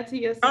 Keep that to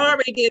yourself. I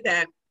already did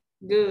that.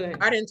 Good.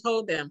 I didn't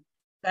told them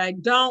that I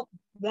don't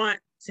want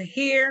to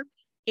hear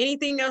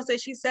anything else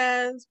that she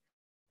says,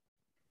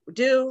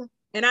 do.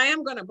 And I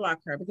am going to block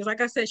her because,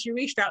 like I said, she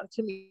reached out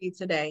to me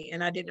today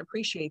and I didn't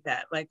appreciate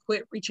that. Like,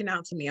 quit reaching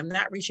out to me. I'm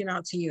not reaching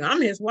out to you.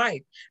 I'm his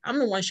wife. I'm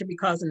the one should be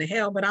causing the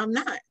hell, but I'm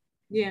not.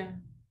 Yeah,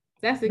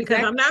 that's exactly.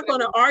 Because I'm not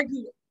going to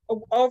argue I'm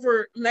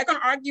not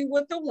going to argue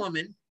with the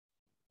woman.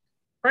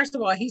 First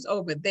of all, he's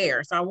over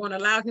there. So I won't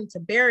allow him to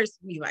embarrass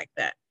me like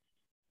that.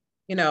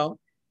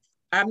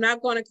 I'm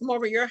not going to come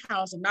over your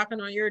house and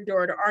knocking on your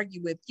door to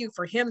argue with you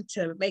for him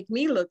to make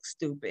me look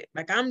stupid.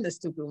 Like I'm the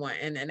stupid one.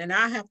 And then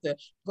I have to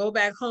go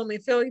back home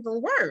and feel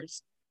even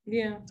worse.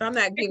 Yeah. So I'm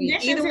not giving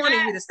either one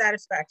of you the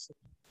satisfaction.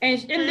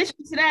 And in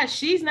addition to that,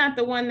 she's not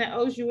the one that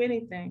owes you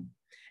anything.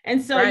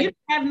 And so you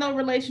have no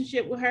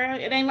relationship with her.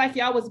 It ain't like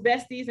y'all was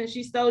besties and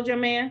she stole your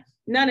man.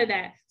 None of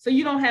that. So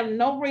you don't have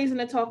no reason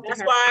to talk to her.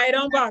 That's why I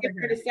don't bother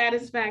her. The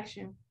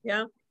satisfaction.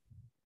 Yeah.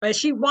 But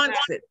she wants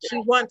it. She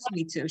wants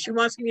me to. She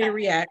wants me to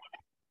react.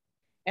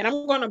 And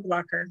I'm going to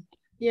block her.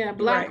 Yeah,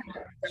 block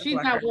her. She's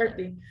not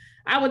worthy.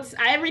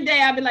 Every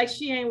day I'd be like,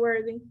 she ain't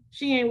worthy.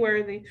 She ain't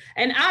worthy.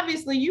 And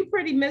obviously you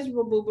pretty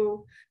miserable,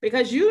 boo-boo,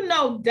 because you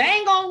know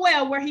dang on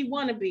well where he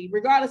want to be,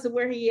 regardless of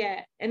where he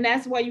at. And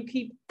that's why you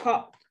keep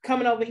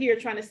coming over here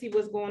trying to see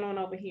what's going on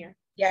over here.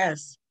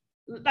 Yes.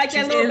 Like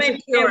that little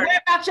baby. And where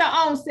about your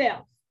own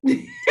self?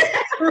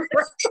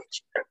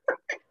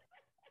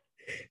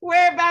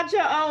 Where about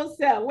your own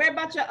self? Where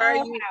about your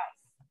own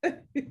house?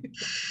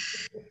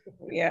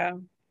 Yeah.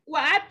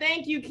 Well, I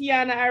thank you,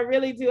 Kiana. I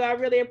really do. I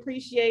really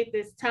appreciate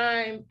this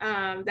time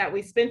that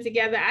we spent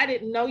together. I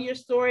didn't know your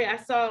story. I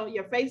saw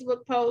your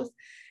Facebook post,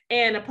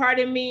 and a part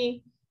of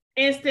me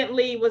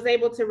instantly was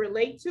able to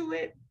relate to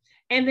it.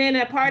 And then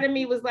a part of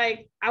me was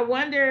like, I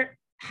wonder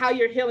how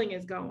your healing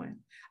is going.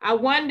 I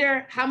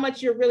wonder how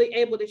much you're really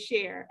able to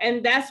share.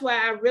 And that's why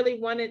I really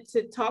wanted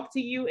to talk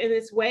to you in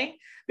this way,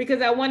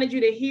 because I wanted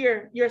you to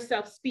hear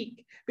yourself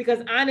speak.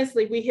 Because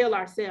honestly, we heal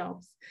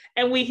ourselves,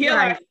 and we heal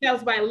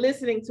ourselves by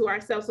listening to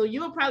ourselves. So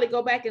you'll probably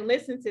go back and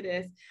listen to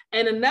this,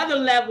 and another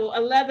level,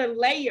 another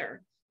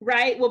layer,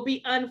 right, will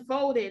be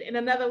unfolded, and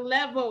another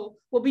level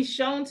will be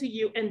shown to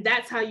you. And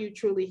that's how you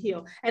truly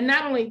heal. And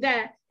not only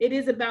that, it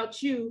is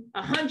about you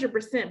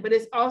 100%, but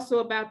it's also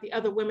about the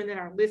other women that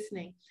are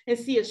listening and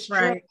see a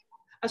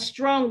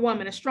strong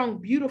woman, a strong,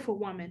 beautiful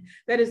woman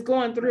that is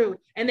going through,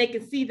 and they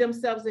can see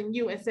themselves in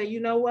you and say, you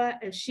know what,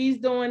 if she's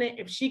doing it,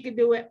 if she can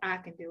do it, I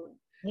can do it.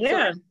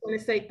 Yeah. So I want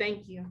to say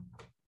thank you.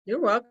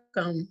 You're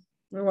welcome.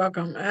 You're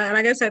welcome.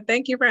 Like I said,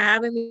 thank you for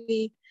having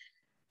me.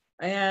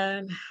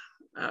 And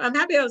I'm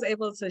happy I was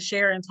able to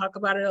share and talk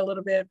about it a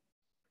little bit.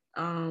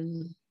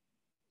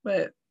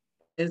 But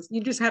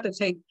you just have to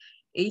take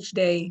each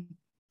day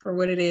for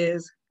what it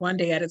is, one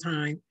day at a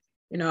time.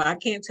 I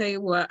can't tell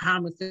you how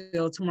I'm gonna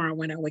feel tomorrow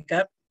when I wake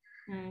up,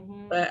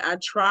 but I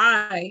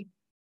try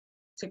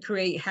to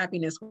create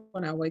happiness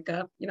when I wake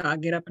up. I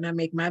get up and I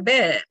make my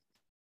bed.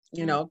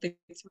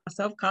 Fix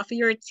myself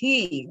coffee or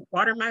tea,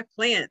 water my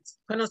plants,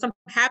 put on some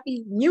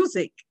happy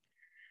music.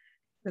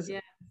 Yeah.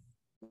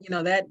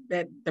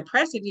 That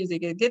depressive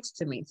music, it gets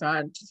to me. So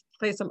I just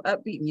play some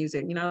upbeat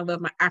music. I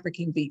love my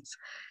African beats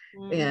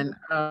and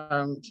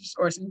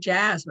or some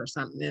jazz or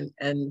something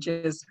and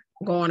just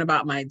go on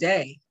about my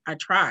day. I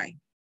try.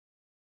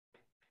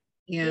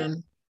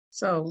 And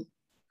so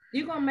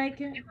you're gonna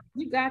make it.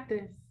 You got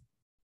this.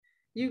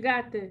 You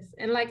got this.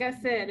 And like I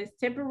said, it's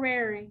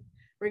temporary.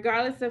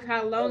 Regardless of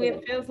how long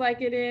it feels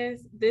like it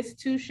is, this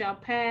too shall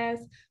pass.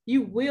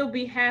 You will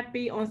be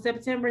happy on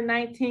September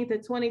 19th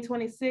of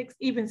 2026,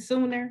 even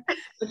sooner.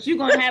 But you're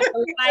going to have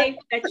a life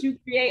that you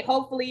create,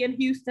 hopefully in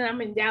Houston.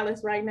 I'm in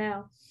Dallas right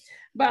now.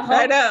 But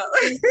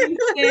hopefully in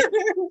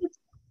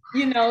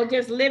Houston,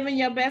 just living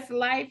your best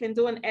life and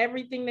doing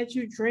everything that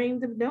you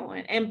dreamed of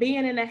doing and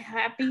being in a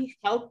happy,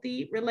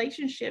 healthy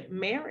relationship,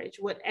 marriage,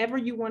 whatever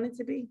you want it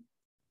to be.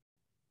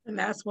 And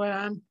that's what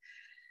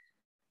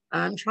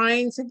I'm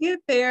trying to get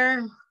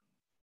there.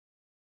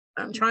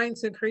 I'm trying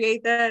to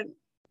create that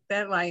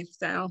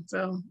lifestyle.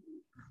 So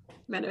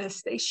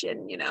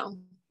manifestation,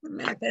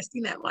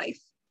 manifesting that life.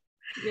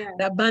 Yeah.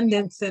 The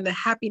abundance and the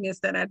happiness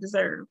that I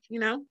deserve,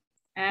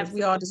 because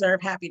we all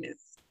deserve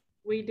happiness.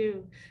 We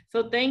do.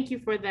 So thank you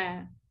for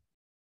that.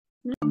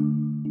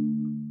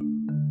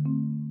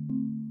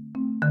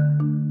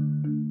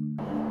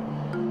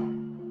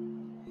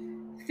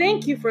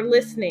 Thank you for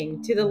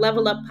listening to the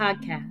Level Up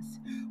Podcast,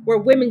 where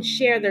women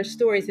share their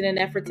stories in an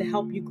effort to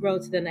help you grow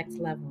to the next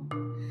level.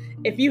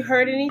 If you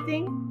heard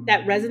anything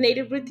that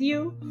resonated with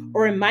you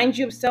or reminds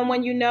you of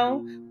someone you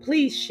know,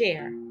 please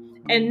share.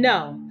 And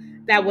know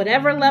that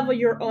whatever level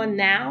you're on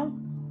now,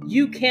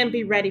 you can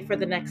be ready for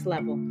the next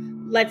level.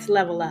 Let's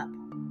level up.